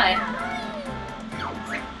 Why?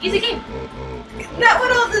 Easy game. Not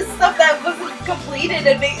with all this stuff that wasn't completed and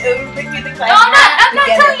it would make me think like No, I'm not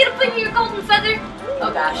get telling it. you to put your golden feather.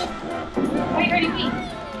 Oh gosh. Why are you hurting me?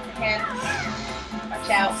 Hand. Watch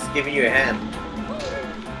out. Just giving you a hand.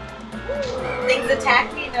 Things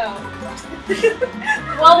attack me? No.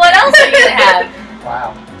 Well, what else are you gonna have?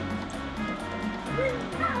 Wow.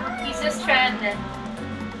 He's just trying to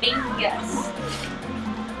finger us.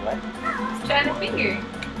 What? He's trying to finger.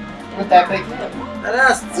 With that big head.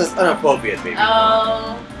 That's just inappropriate, baby.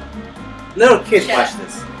 Oh. Little kids Shut watch up.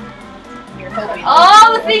 this. You're hoping.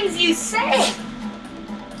 All the things you say.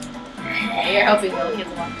 Yeah, you're hoping little kids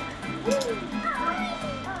watch.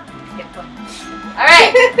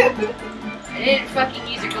 Alright. I didn't fucking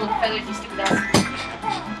use your golden feathers, you stupid ass.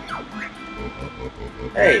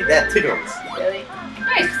 Hey, that tickles. Really?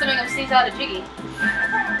 Nice, because to make them sneeze out a jiggy.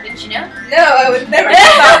 Didn't you know? No, I would never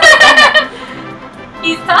stop.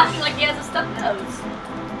 He's talking like he has a stuffed nose.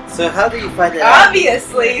 So how do you find that out?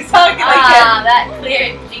 Obviously, he's talking like Ah, that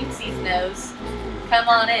cleared Jinxie's nose. Come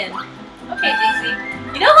on in. Okay, Jinxie.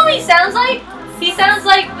 You know who he sounds like? He sounds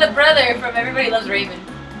like the brother from Everybody Loves Raymond.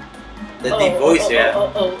 The deep voice, yeah.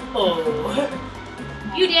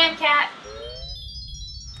 You damn cat.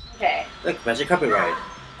 Okay. Look, magic copyright.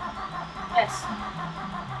 Yes.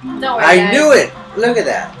 Don't worry, I guys. knew it! Look at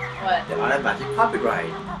that. What? The automatic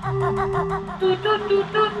copyright. Do, do, do,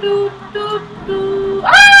 do, do, do, do.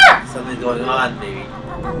 Ah! Something's going on, baby.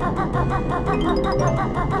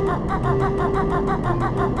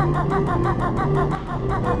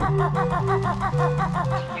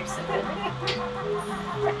 You're so good.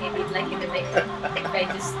 Maybe you'd like it if I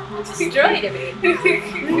just destroyed everything.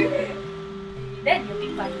 Then you'll be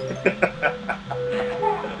fine.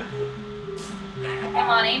 Come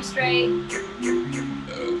on, aim straight.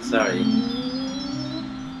 Sorry.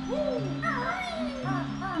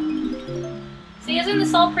 See, isn't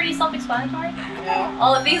this all pretty self-explanatory? No.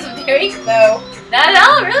 All the things I'm doing? No. Not at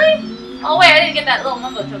all, really? Oh wait, I didn't get that little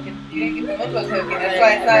mumbo token. You didn't get the Mumbo token. That's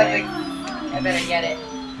why I thought like. I better get it.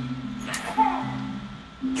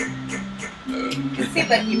 It seems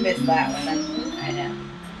like you missed that one. I know.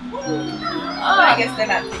 Oh, I guess they're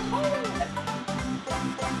not.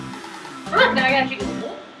 Look, now I got you.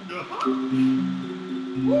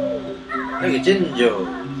 Look at Jinjo.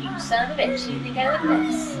 You son of a bitch, you think I would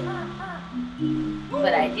miss?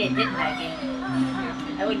 But I did, didn't I,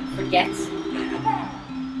 game? I wouldn't forget.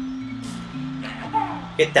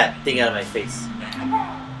 Get that thing out of my face.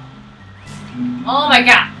 Oh my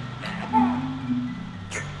god!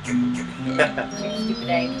 You stupid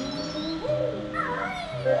egg.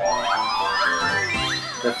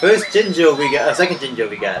 The first Jinjo we got, second Jinjo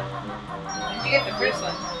we got. When did you get the first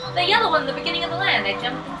one? The yellow one, the beginning of the land. I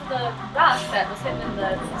jumped into the rock that was hidden in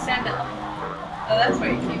the sand. Oh, that's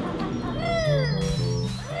where you came from.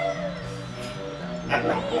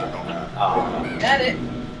 Oh. Got it.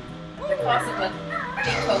 The cost of a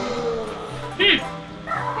pink token. Get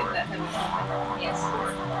that heavy. Yes.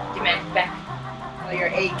 Demand it back. Oh,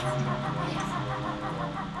 your eggs.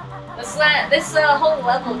 This whole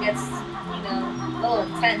level gets, you know, a little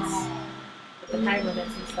intense with the time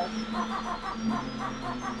limits and stuff.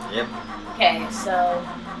 Yep. Okay, so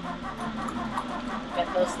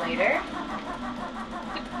get those later.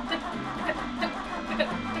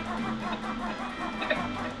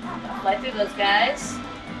 Fly through those guys.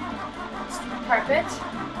 Stupid carpet.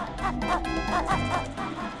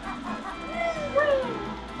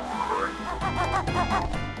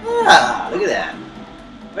 Ah, look at that.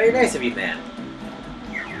 Very nice of you, man.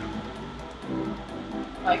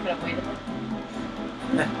 Oh, I could have waited.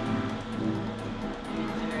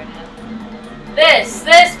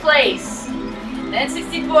 This place! The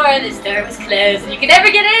N64, this door was closed, and you could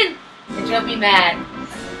never get in! It drove me mad.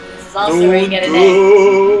 This is also where you get an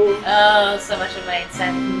egg. Oh, so much of my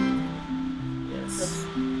insanity. Yes. This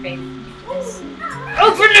crazy ridiculous.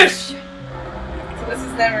 Open this! So this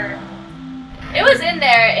is never. It was in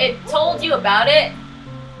there. It told you about it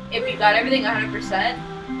if you got everything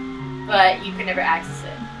 100%, but you could never access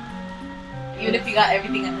it. Even if you got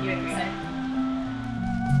everything 100%.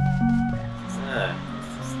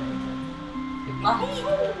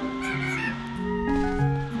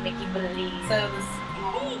 Make you believe. So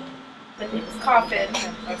this coffin,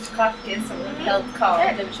 or sarcophagus, or whatever the hell it's called.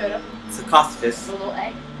 Yeah, it showed up. It's a costus. A little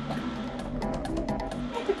egg.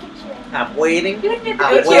 I'm waiting. You would never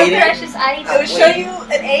I'm go to your waiting. precious ice. It will show you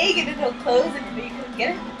an egg and then it'll close and you couldn't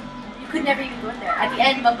get it. You could never even go in there. At the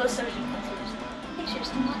end, Mumbo shows you pictures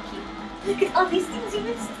to mock you. Look at all these things you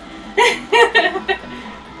missed.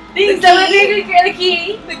 Things that would make the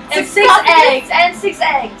key. And 6 eggs. And 6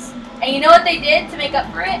 eggs. And you know what they did to make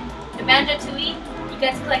up for it? The Banjo Kazooie, you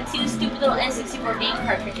got to collect 2 stupid little N64 game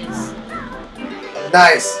cartridges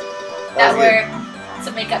Nice. that was were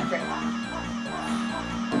to make up for it.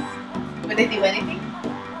 Would they do anything?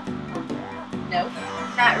 No,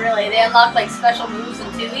 not really. They unlocked like special moves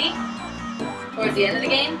in Tui towards the end of the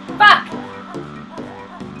game. Fuck! Oh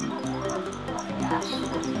my gosh.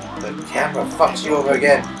 good. The camera fucks you over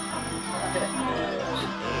again.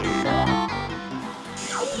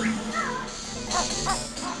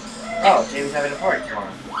 Oh, Jamie's having a party tomorrow.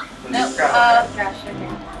 No, gosh, okay.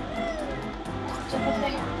 Jump up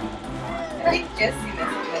there. I think Jesse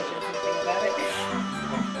mentioned something about it.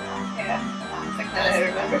 Yeah. Like that I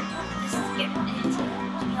remember. This is getting into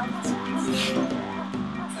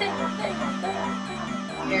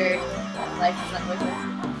your life is not worth it.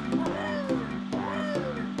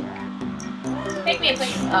 Make me a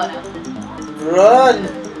place. Oh no. Run!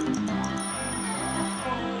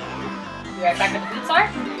 Be right back where the boots are?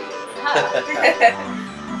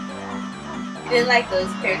 You didn't like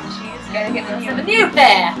those pairs of shoes? You gotta get them Have a here. new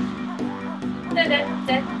pair!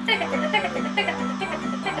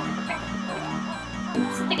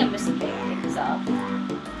 I think I'm missing things off.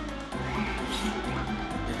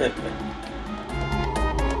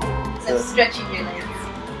 So stretching your legs.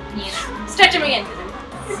 Yeah. Stretch them again.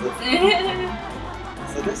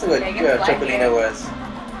 So this is what Okay, get black Chocolina was.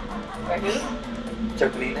 Or who?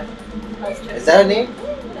 Chocolina? Oh, it's Is that her name?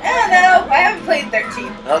 I don't know. I haven't played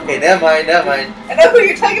 13. Okay, never mind, never mind. I know who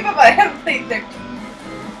you're talking about, but I haven't played 13.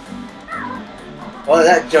 Oh,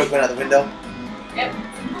 that joke went out the window. Yep.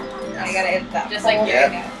 I gotta edit that. Just like whole your-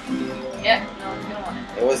 thing out. Yep. No one's gonna want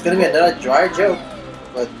it. It was gonna be another dry joke,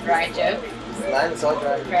 but Dry joke. this line is all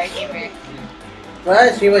dry. Dry humor. Dry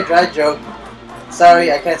streamer, dry joke.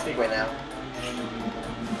 Sorry, I can't speak right now.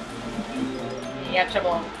 You have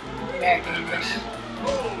trouble American English.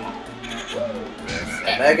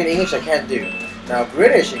 American English I can't do. Now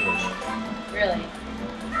British English. Really?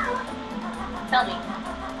 Tell me.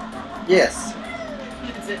 Yes.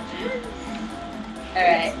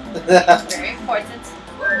 Alright. Very important.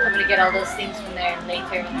 I'm gonna get all those things from there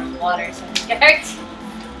later when there's water so I don't get hurt.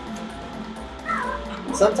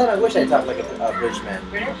 Sometimes I wish I talked like a British man.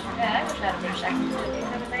 British? Yeah, I wish I had a British accent too. You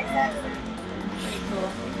have a nice accent. Pretty cool.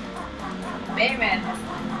 Bayman.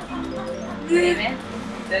 Amen.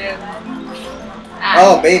 They're alive.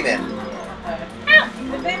 Oh, Bayman.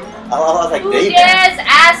 The Bayman? I was like Who Bayman. dares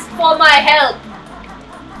ask for my help?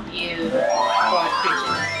 You poor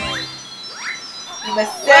creature. You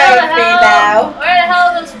must serve me now. Where the hell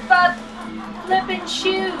are those flipping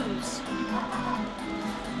shoes?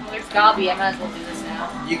 Well, there's Gobby. I might as well do this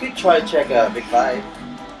now. You could try to check Big Five.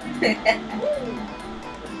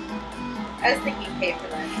 I was thinking pay for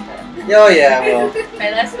lunch, but... Oh yeah, well. Okay,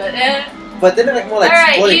 that's good. But they're like more like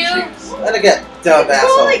Alright, sporting you- shoes. I don't get dumb It's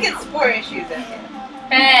asshole. cool to get sporting shoes in here.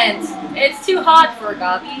 Pants. It's too hot for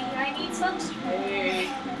Gobby. I need sunscreen.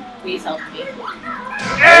 Please help me.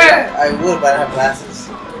 I would, but I don't have glasses.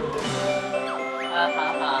 Ha ha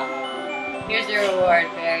ha. Here's your reward,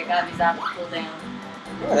 Barry. Gobby's off to cool down.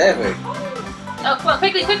 Whatever. Oh, come on,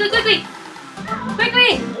 quickly, quickly, quickly!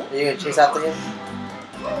 Quickly! Are you gonna chase after him?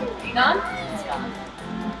 Are you gone? It's gone.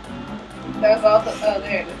 That was all the... Oh,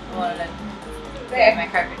 there it is. One of them. There's my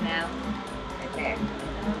carpet now. Right there.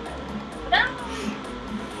 No.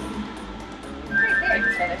 Right there,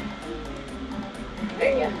 just feather.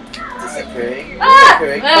 There you go. Disappearing. Ah!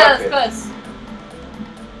 Disappearing Oh, that was carpet. close.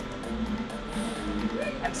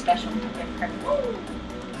 I'm special. Okay, perfect.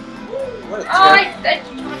 What a Oh, I like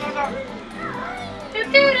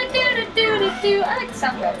the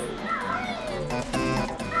soundtrack.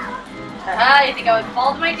 Haha, you think I would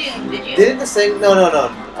fall to my doom, did you? Didn't the same? No.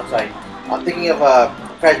 I'm sorry. I'm thinking of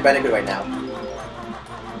Crash Bandicoot right now.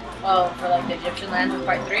 Oh, for like the Egyptian lands in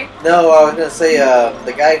part 3? No, I was gonna say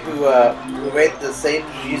the guy who made the same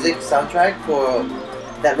music soundtrack for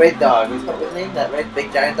that red dog. What's his name? That red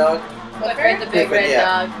big giant dog. Clifford, the big Clifford, red yeah.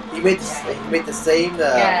 dog. He made the same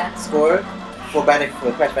score for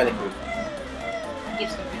Crash Bandicoot.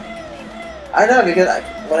 Keeps confusing me. I know because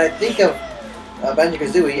when I think of Banjo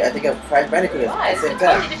Kazooie, I think of Crash Bandicoot Why? as the It's same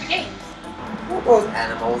totally guy. different games. What those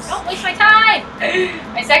animals? Don't waste my time!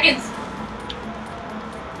 My seconds!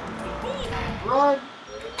 Run.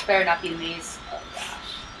 Better not be these. Oh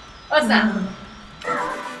gosh. What's that?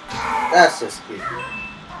 That's just cute.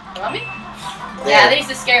 You want me? Yeah, they used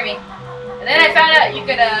to scare me. And then I found out you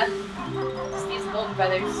could just use the Golden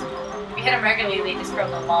Brothers. If you hit them regularly, they just curl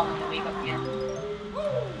the ball and they wake up again.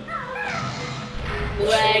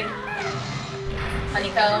 Blue egg.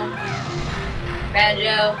 Honeycomb.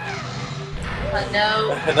 Banjo.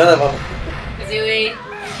 No. None of them. Kazooie.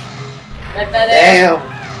 Red feather. Damn.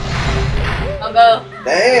 Mumbo.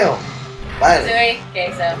 Damn. Finally. Kazooie. Okay,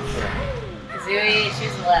 so Kazooie,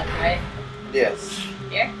 choose the left, right? Yes.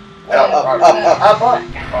 Here? Up.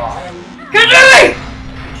 Kazooie!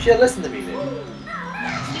 You should listen to me, man.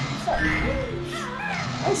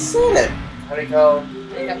 I said it. Honeycomb.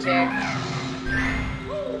 Honeycomb chair.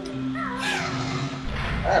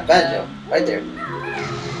 Banjo. Right there.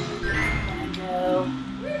 Banjo.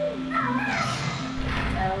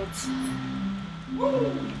 Out.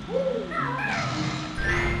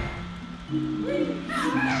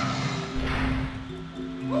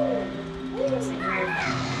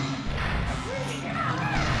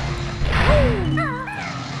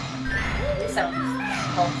 This sounds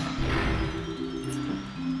cold.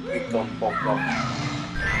 Red is the first one.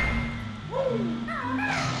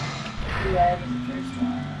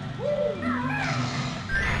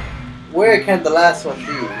 Where can the last one be?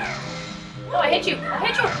 Oh, I hit you! I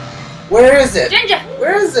hit you! Where is it? Ginger!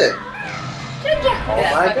 Where is it? Ginger! Oh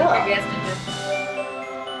my God. Yes, Ginger.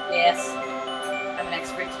 Yes. I'm an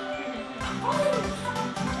expert.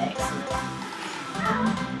 Excellent.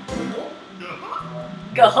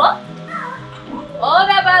 Go! Oh,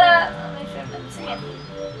 that bada! I'll make sure I'm not missing it.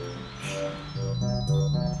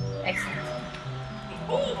 Excellent.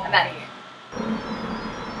 I'm out of here.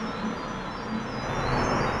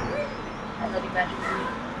 I love you, Banjo Kazooie.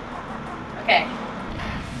 Okay.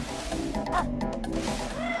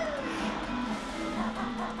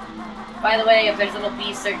 By the way, if there's little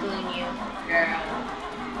bees circling you, your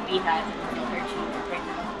beehive, it'll hurt you. Break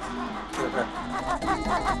your bones.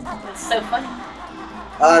 It's so funny.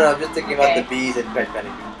 Oh no, I'm just thinking about the bees and Crash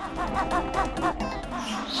Bandicoot.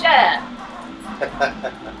 Shut up!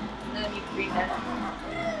 No need to read that.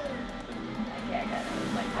 Okay, I got it.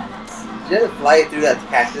 Like that. Did you have to fly through that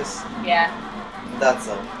cactus? Yeah, Thought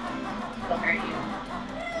so. it'll hurt you.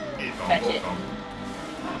 Touch it.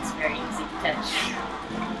 It's very easy to touch.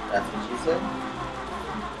 That's what she said?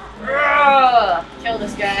 Ugh, kill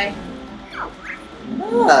this guy.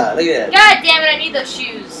 Ah, look at that. God damn it, I need those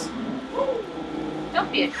shoes.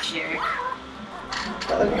 Don't be a jerk.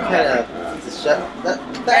 That looked kind of... That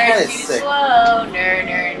kind Nurse, of too sick. slow.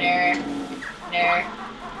 Ner.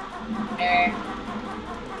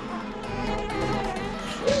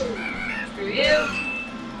 Screw you.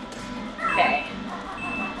 Okay.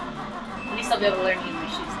 At least I'll be able to learn to use my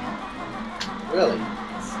shoes now. Really?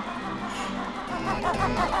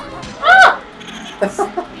 Oh!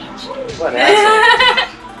 What an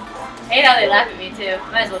asshole. Hate how they laugh at me too.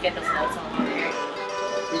 Might as well get those notes on over here.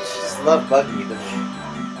 You just love bugging me, don't you?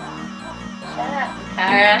 Shut up,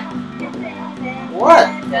 Kara. What?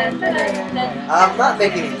 I'm not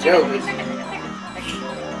making any jokes.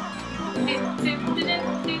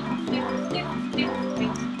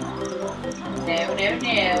 No.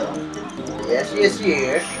 Yes.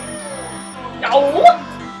 No!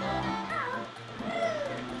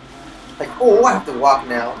 Like, oh, I have to walk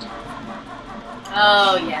now.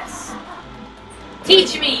 Oh, yes.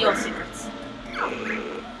 Teach me your secrets.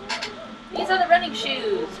 These are the running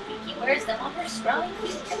shoes. Pinky wears them on her sprawling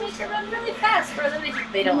feet to make her run really fast. For them,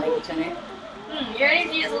 they don't like each other. Your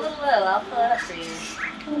energy is a little low. I'll fill it up for you.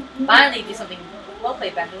 Finally, do something well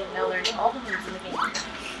played, Banjo. Now learn all the moves in the game.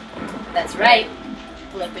 That's right.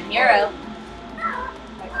 Flippin' hero.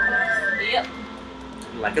 Yep.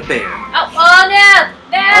 Like a bear. Oh no!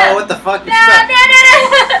 No! Oh, what the fuck? No, no, no,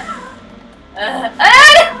 no!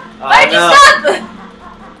 Why'd you stop?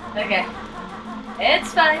 Okay.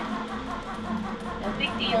 It's fine. No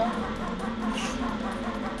big deal.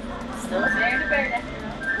 Still a bear and a bird after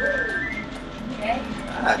all. Okay.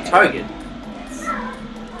 Ah, target. Yes.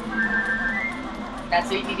 That's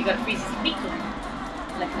where you need to go to Freeze's meat coop.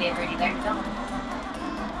 Luckily I've already learned them.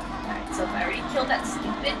 Alright, so if I already killed that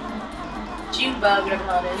stupid June bug, whatever the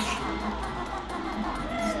hell it is.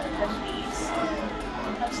 So touch these.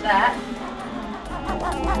 Touch that.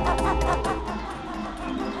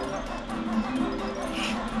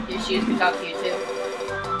 Your shoes can talk to you too.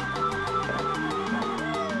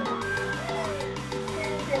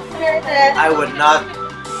 I would not.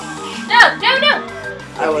 No, no, no!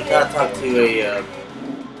 I would not talk to a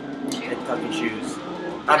talking shoes.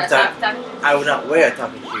 I'm sorry. I would not wear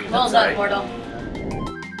talking shoes. Well done, mortal.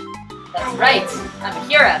 That's right. I'm a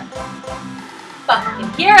hero. Fucking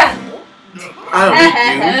hero. I don't need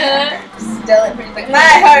you. Still it pretty like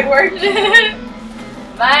my hard work.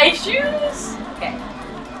 My shoes. Okay.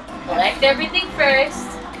 Collect everything first,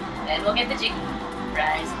 then we'll get the jiggy.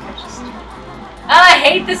 Rise, precious jiggy. Oh, I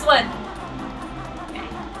hate this one. Okay.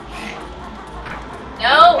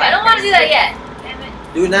 No, I don't want to do that yet. Damn it.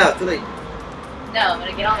 Do it now. Too late. No, I'm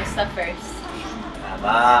gonna get all my stuff first. Come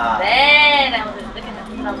on. Then I will look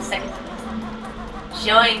at all the seconds of this.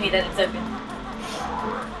 Showing me that it's open.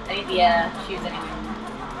 I need the shoes anyway.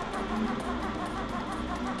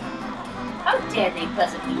 How dare they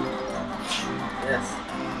buzz at me? Yes.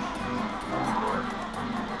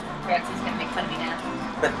 Grantsy's gonna make fun of me now.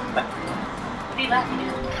 What are you laughing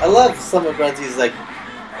at? I love some of Grunty's like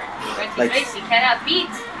Grantsy's race, you cannot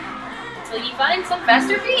beat until you find some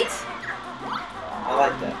faster feet. I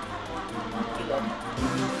like that. You go.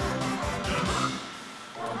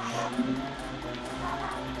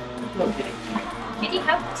 No kidding. Kitty,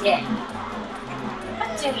 how dare you? How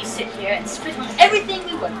dare you sit here and spit on everything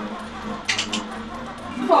we work for?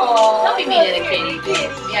 Aww, Don't be mean to the kitty.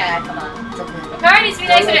 Yeah, come on. Makara needs to be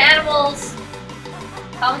nicer to animals.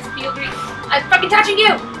 Collins, do you agree? I'm fucking touching you!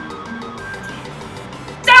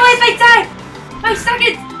 Don't waste my time! My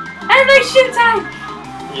seconds! And my shoe time!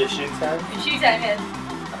 Your shoe time? Your shoe time, yes.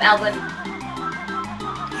 I'm Alvin.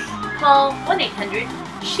 Call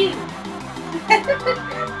 1-800-SHOE.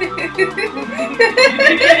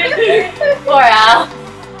 Poor Al.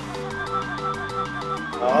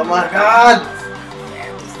 Oh my god!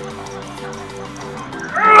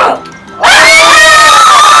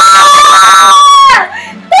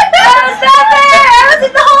 Stop there! I was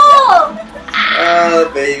in the hole!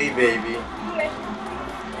 Oh, baby, baby.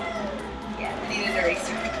 Yeah, I need an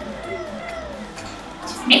eraser.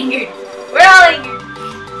 Just angered. We're all angered.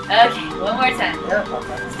 Okay, one more time. Yeah,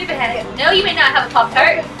 Papa. Stupid head. No, you may not have a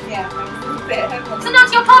Pop-Tart. Yeah, So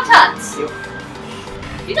not your Pop-Tarts. You.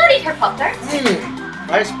 You don't eat her Pop-Tarts.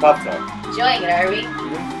 Nice Pop-Tart. Enjoying it, are we?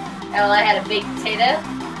 Mm-hmm. Oh, well, I had a baked potato,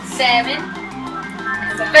 salmon,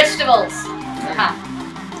 and some vegetables. Aha.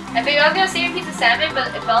 I figured I was gonna save a piece of salmon, but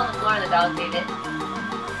it fell on the floor and the dog ate it.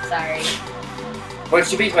 Sorry. When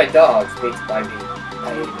she beats my dogs, beats by me.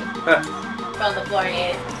 I hate it. Fell on the floor and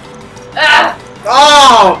ate it. Ah!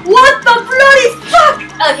 Oh! What the bloody fuck?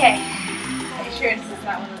 Okay. Are you sure this is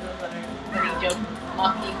not one of those other funny joke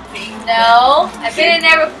mocking things? No, I've been in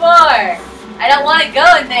there before. I don't want to go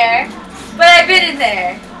in there, but I've been in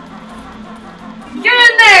there. Get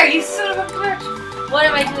in there, you son of a bitch! What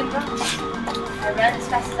am I doing wrong? I run as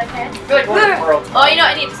fast as I can. Good. Go to the world. Oh, you know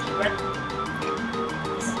I need to keep running.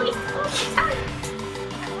 Sweet.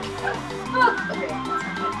 Oh, okay.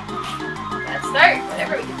 Let's start.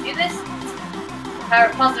 Whatever, we can do this. Power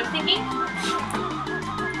of positive thinking.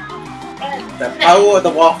 The power of the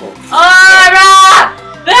waffle. Ah!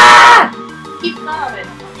 Ah! Keep calm and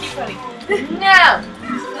keep running. No!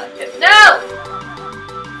 No!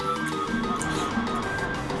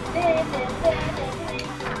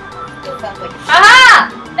 Still sounds like Aha!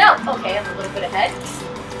 No! Okay, I'm a little bit ahead.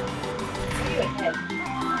 Where are you ahead? A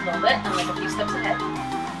little bit. I'm like a few steps ahead.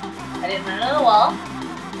 I didn't run into the wall.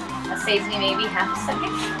 That saves me maybe half a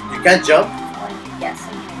second. You can't jump? Yes, I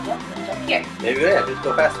can jump. I'll jump here. Maybe yeah, just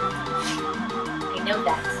go faster. I know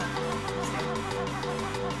that.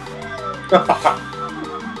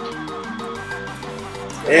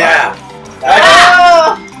 Yeah.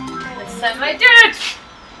 Ah! This time I did it!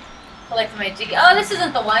 Collect my jiggy. Oh, this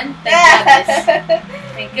isn't the one. Thank goodness.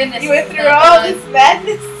 Thank goodness. You went this is through not all the this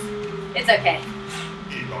madness. one. It's okay.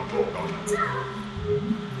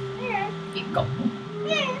 You go.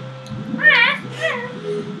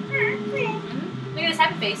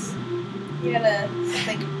 face. You got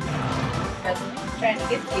something trying to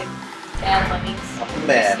get to you. Yeah, the mummies.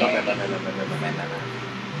 Man.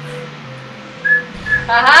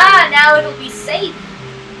 Haha! Now it'll be safe.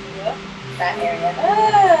 Yep. That area.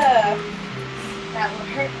 Ah! That will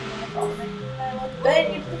hurt me when I fall. I will bend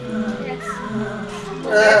you. Yes.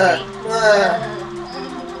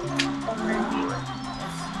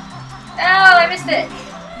 Oh, I missed it.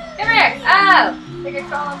 Come here. Ow! Like a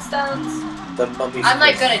crawling stones. The mummies. I'm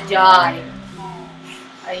like gonna die.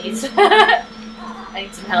 I need some, I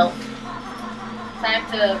need some help. Time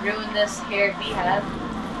to ruin this hair we have.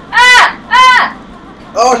 Ah! Ah!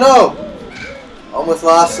 Oh no! Almost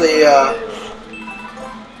lost the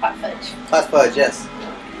Hot fudge. hot fudge. Yes.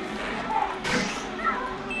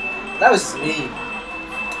 That was me.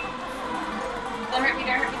 Don't hurt me,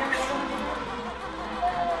 don't hurt me, don't hurt me.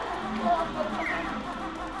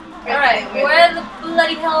 Alright, where the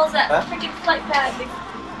bloody hell is that Huh? freaking flight pad?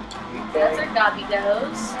 That's our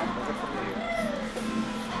Fi-deos.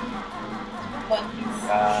 Monkeys.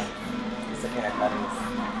 It's okay. I thought it was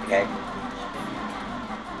the guy.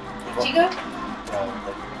 Chico? No,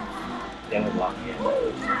 they would lock me in. Oh,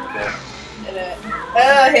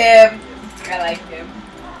 him. I like him.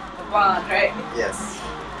 The blonde, right? Yes.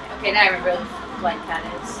 Okay, now I remember where the flight pad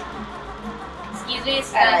is. Excuse me,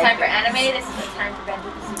 it's I not like time for it. anime, this is the time for Banjo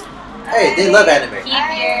Kazooie. Hey, they love anime. Keep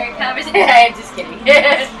your conversation. I'm just kidding.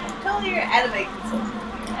 Totally your anime consultant.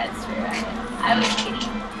 That's true. I was kidding.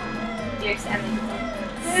 Dear anime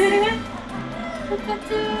Kazooie.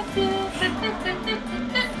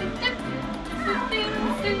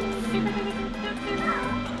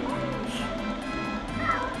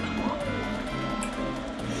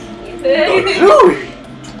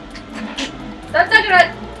 Stop talking about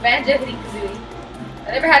Banjo hitting Kazooie.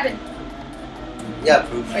 That never happened. Yeah,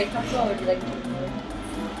 proof. Are you comfortable or would you like to move forward?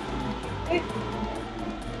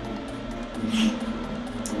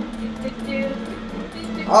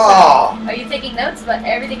 Oh. Are you taking notes about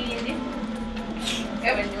everything you need to do?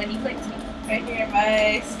 When you play this game? Right here in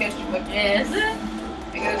my sketchbook. Yes.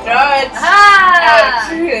 I gotta draw it. Ah!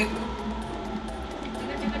 Ouch.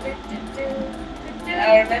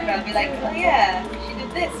 I remember, I'll be like, oh yeah, she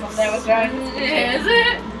did this when I was drawing this picture. Yes.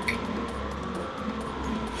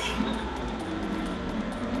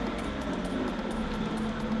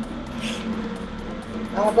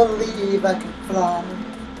 I believe I can fly.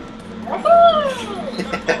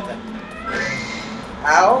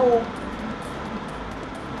 Ow.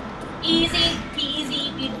 Easy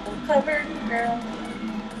peasy, beautiful cover girl.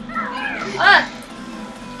 Ah!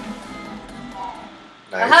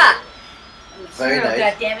 Nice. Aha! Very Oh, nice.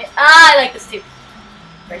 God damn it. Ah, I like this too.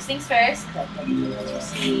 First things first, collect everything that you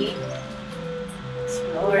see.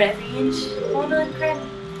 Explore every inch. Hold on, crap.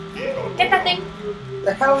 Get that thing.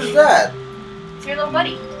 The hell is that? It's your little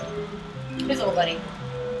buddy. Who's little buddy?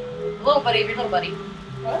 The little buddy of your little buddy.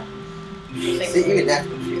 What? See, even that's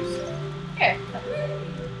confused. Here.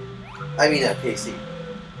 I mean, KC.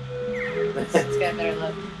 It's got a better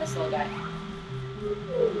look. This little guy.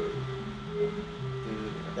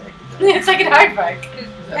 It's like an aardvark. His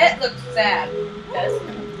pet looks sad. It does.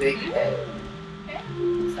 Big head. Okay.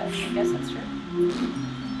 So I guess that's true.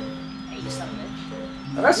 Hey, you son of a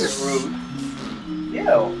bitch. Oh, that's just rude.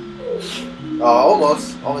 Ew. Oh,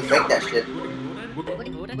 almost. Almost make that shit.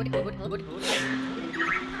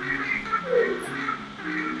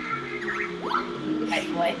 Hey,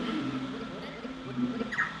 boy.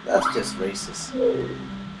 That's just racist.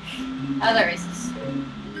 How's that racist?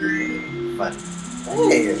 Fun.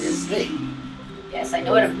 Hey, you're a snake. Yes, I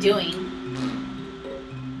know what I'm doing.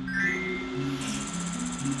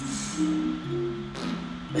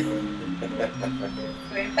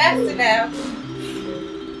 Going faster now.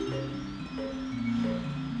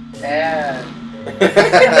 And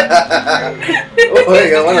Oh, there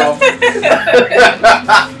you go, one off.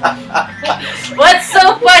 What's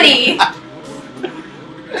so funny?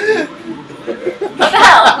 What the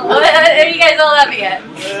hell? What are you guys all laughing at?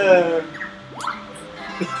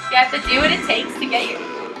 You have to do what it takes to get your...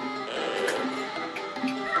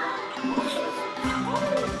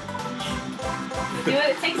 Do what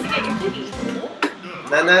it takes to get your kitty.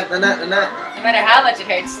 Nah. No matter how much it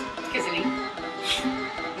hurts. Kazooie.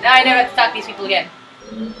 Now I never have to talk to these people again.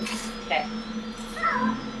 Okay.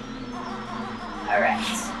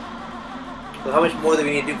 Alright. So how much more do we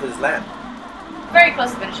need to do for this land? Very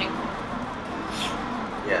close to finishing.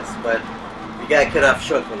 Yes, but we gotta cut off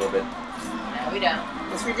short for a little bit. No, we don't.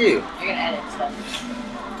 Yes, we do. You're gonna edit stuff.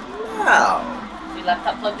 Wow. Is your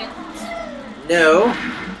laptop plugged in? No.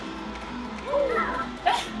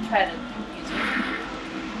 Try to use it.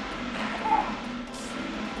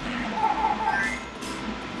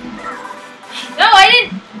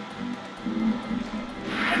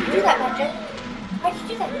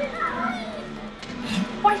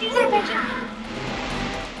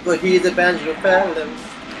 he's a banjo fellow.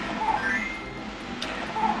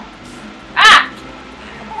 Ah!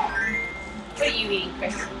 What are you eating,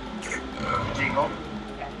 Chris? Jingle.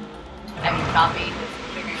 I mean, coffee with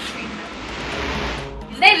sugar and cream.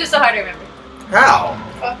 His names are so hard to remember. How?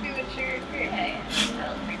 Coffee with sugar and cream. Yeah, yeah. I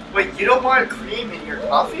don't drink. Wait, you don't want cream in your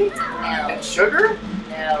coffee? No. And sugar?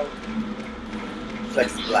 No.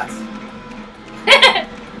 Plexiglass.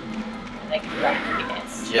 Like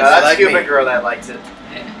yes. Just Yeah, that's like Cuban me. girl that likes it.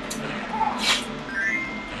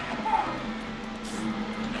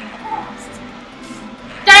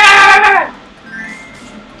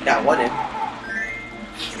 Got one in.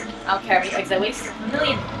 I don't care because I wasted $1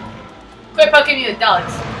 million. Quit poking me with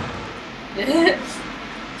dogs.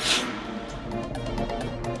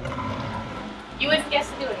 You wouldn't guess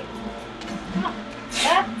to do it.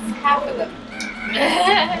 That's half of them.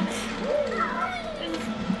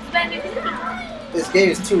 This game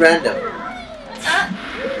is too random.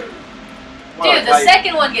 Dude, the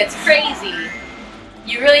second one gets crazy.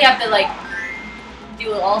 You really have to like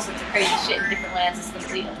do all sorts of crazy shit in different lands to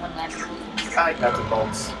complete in one land. I like nuts and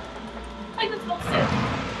bolts. I like the both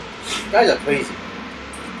too. You guys are crazy.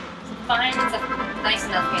 It's fine. It's a nice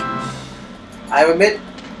enough game. I admit,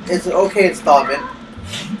 it's an okay installment.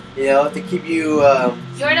 You know, to keep you.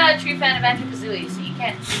 You're not a true fan of Banjo Kazooie, so you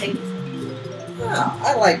can't say this. Yeah,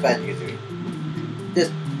 I like Banjo Kazooie.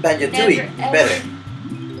 Just Banjo Kazooie is Never, better.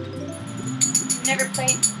 Never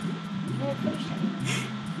played. Never finished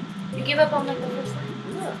it. You give up on like the first one?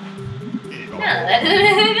 Yeah. No,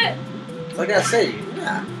 that Like I say,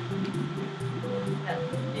 nah. No.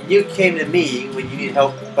 And you came to me when you need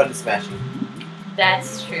help button smashing.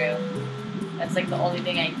 That's true. That's like the only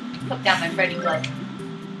thing I put down my Freddy glove.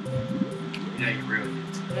 You know, you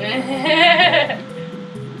ruined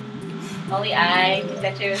Only I can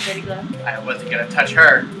touch her with Freddy glove. it. I wasn't gonna touch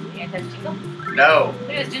her. You gonna touch Jingle? No.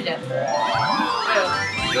 Look at this Ginger.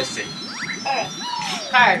 You'll see.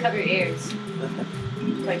 Car, cover your ears.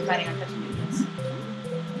 Like planning on touching Jingles.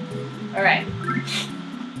 Alright.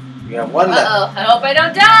 You have one left. Uh-oh, I hope I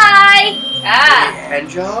don't die! Ah! Hand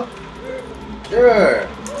job? Sure.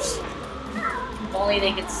 If only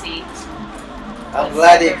they could see. I'm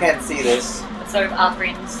glad they can't see this. What sort of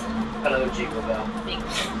offerings Another jingle bell. being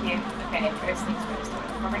sent here. Okay, first things first.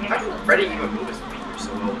 Oh my How god. did Freddy even move his fingers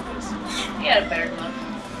so well with this? He had a better glove.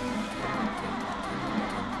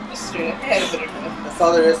 Just straight up. I had a bit of That's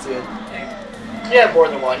all there is to it. He had more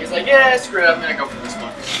than one. He's like, yeah, screw it, I'm gonna go for this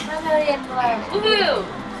one. Woohoo!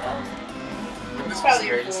 This was Probably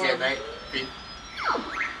scary to see four. at night.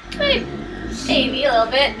 Maybe a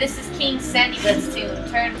little bit. This is King Sandybutt's tune.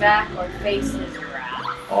 Turn back or face his wrath.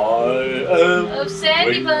 I am. Oh,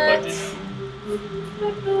 Sandybutt!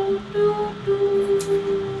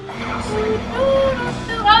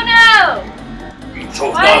 Oh no! You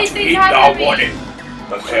chose Why not these to things eat happen our to me? warning.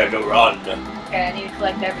 Prepare to run. Okay, I need to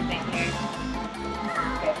collect everything here.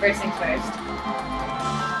 Okay, first things first.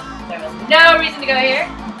 There was no reason to go here.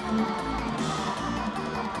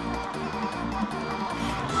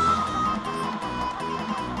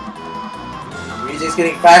 Music's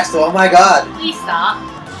getting faster. Oh my god. Please stop.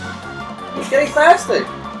 It's getting faster.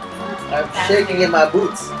 I'm shaking in my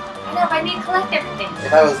boots. I know, but I need to collect everything.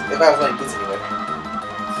 If I was wearing boots anyway.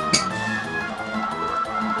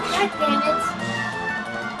 God damn it.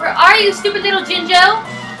 Where are you, stupid little Jinjo?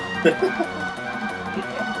 He's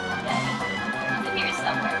in here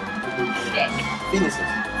somewhere. Dick. Penises.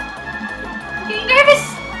 I'm getting nervous.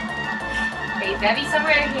 Okay, he's gotta be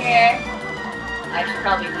somewhere here. I should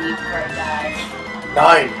probably leave before I die.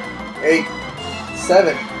 9, 8,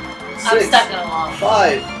 7, 6, I'm stuck in a wall.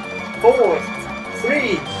 5, 4,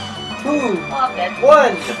 3, 2, Oh, I'm dead.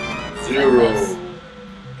 1, 0.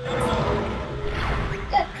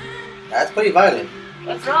 That's pretty violent.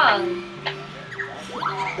 What's wrong?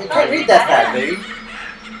 They can't read that fast, baby.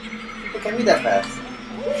 People can't read that fast.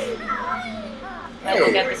 I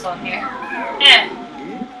will get this one here. Eh.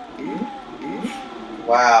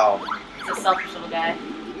 Wow. He's a selfish little guy.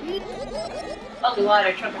 Holy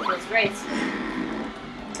water, trumpet feels great.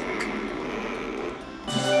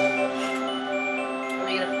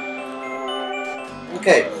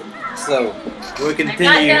 Okay, so we'll not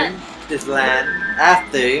continue done. this land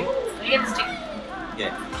after. Let me get this chicken.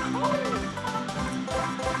 Yeah.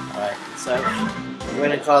 Alright, so we're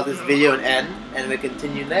gonna call this video an end and we'll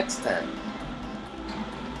continue next time.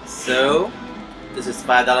 So, this is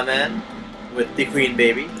 $5 Man with the Queen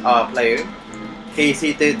Baby, our player.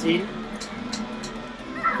 KC13.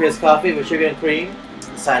 Chris Coffee with Sugar and Cream,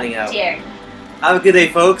 signing out. Cheers. Have a good day,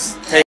 folks. Take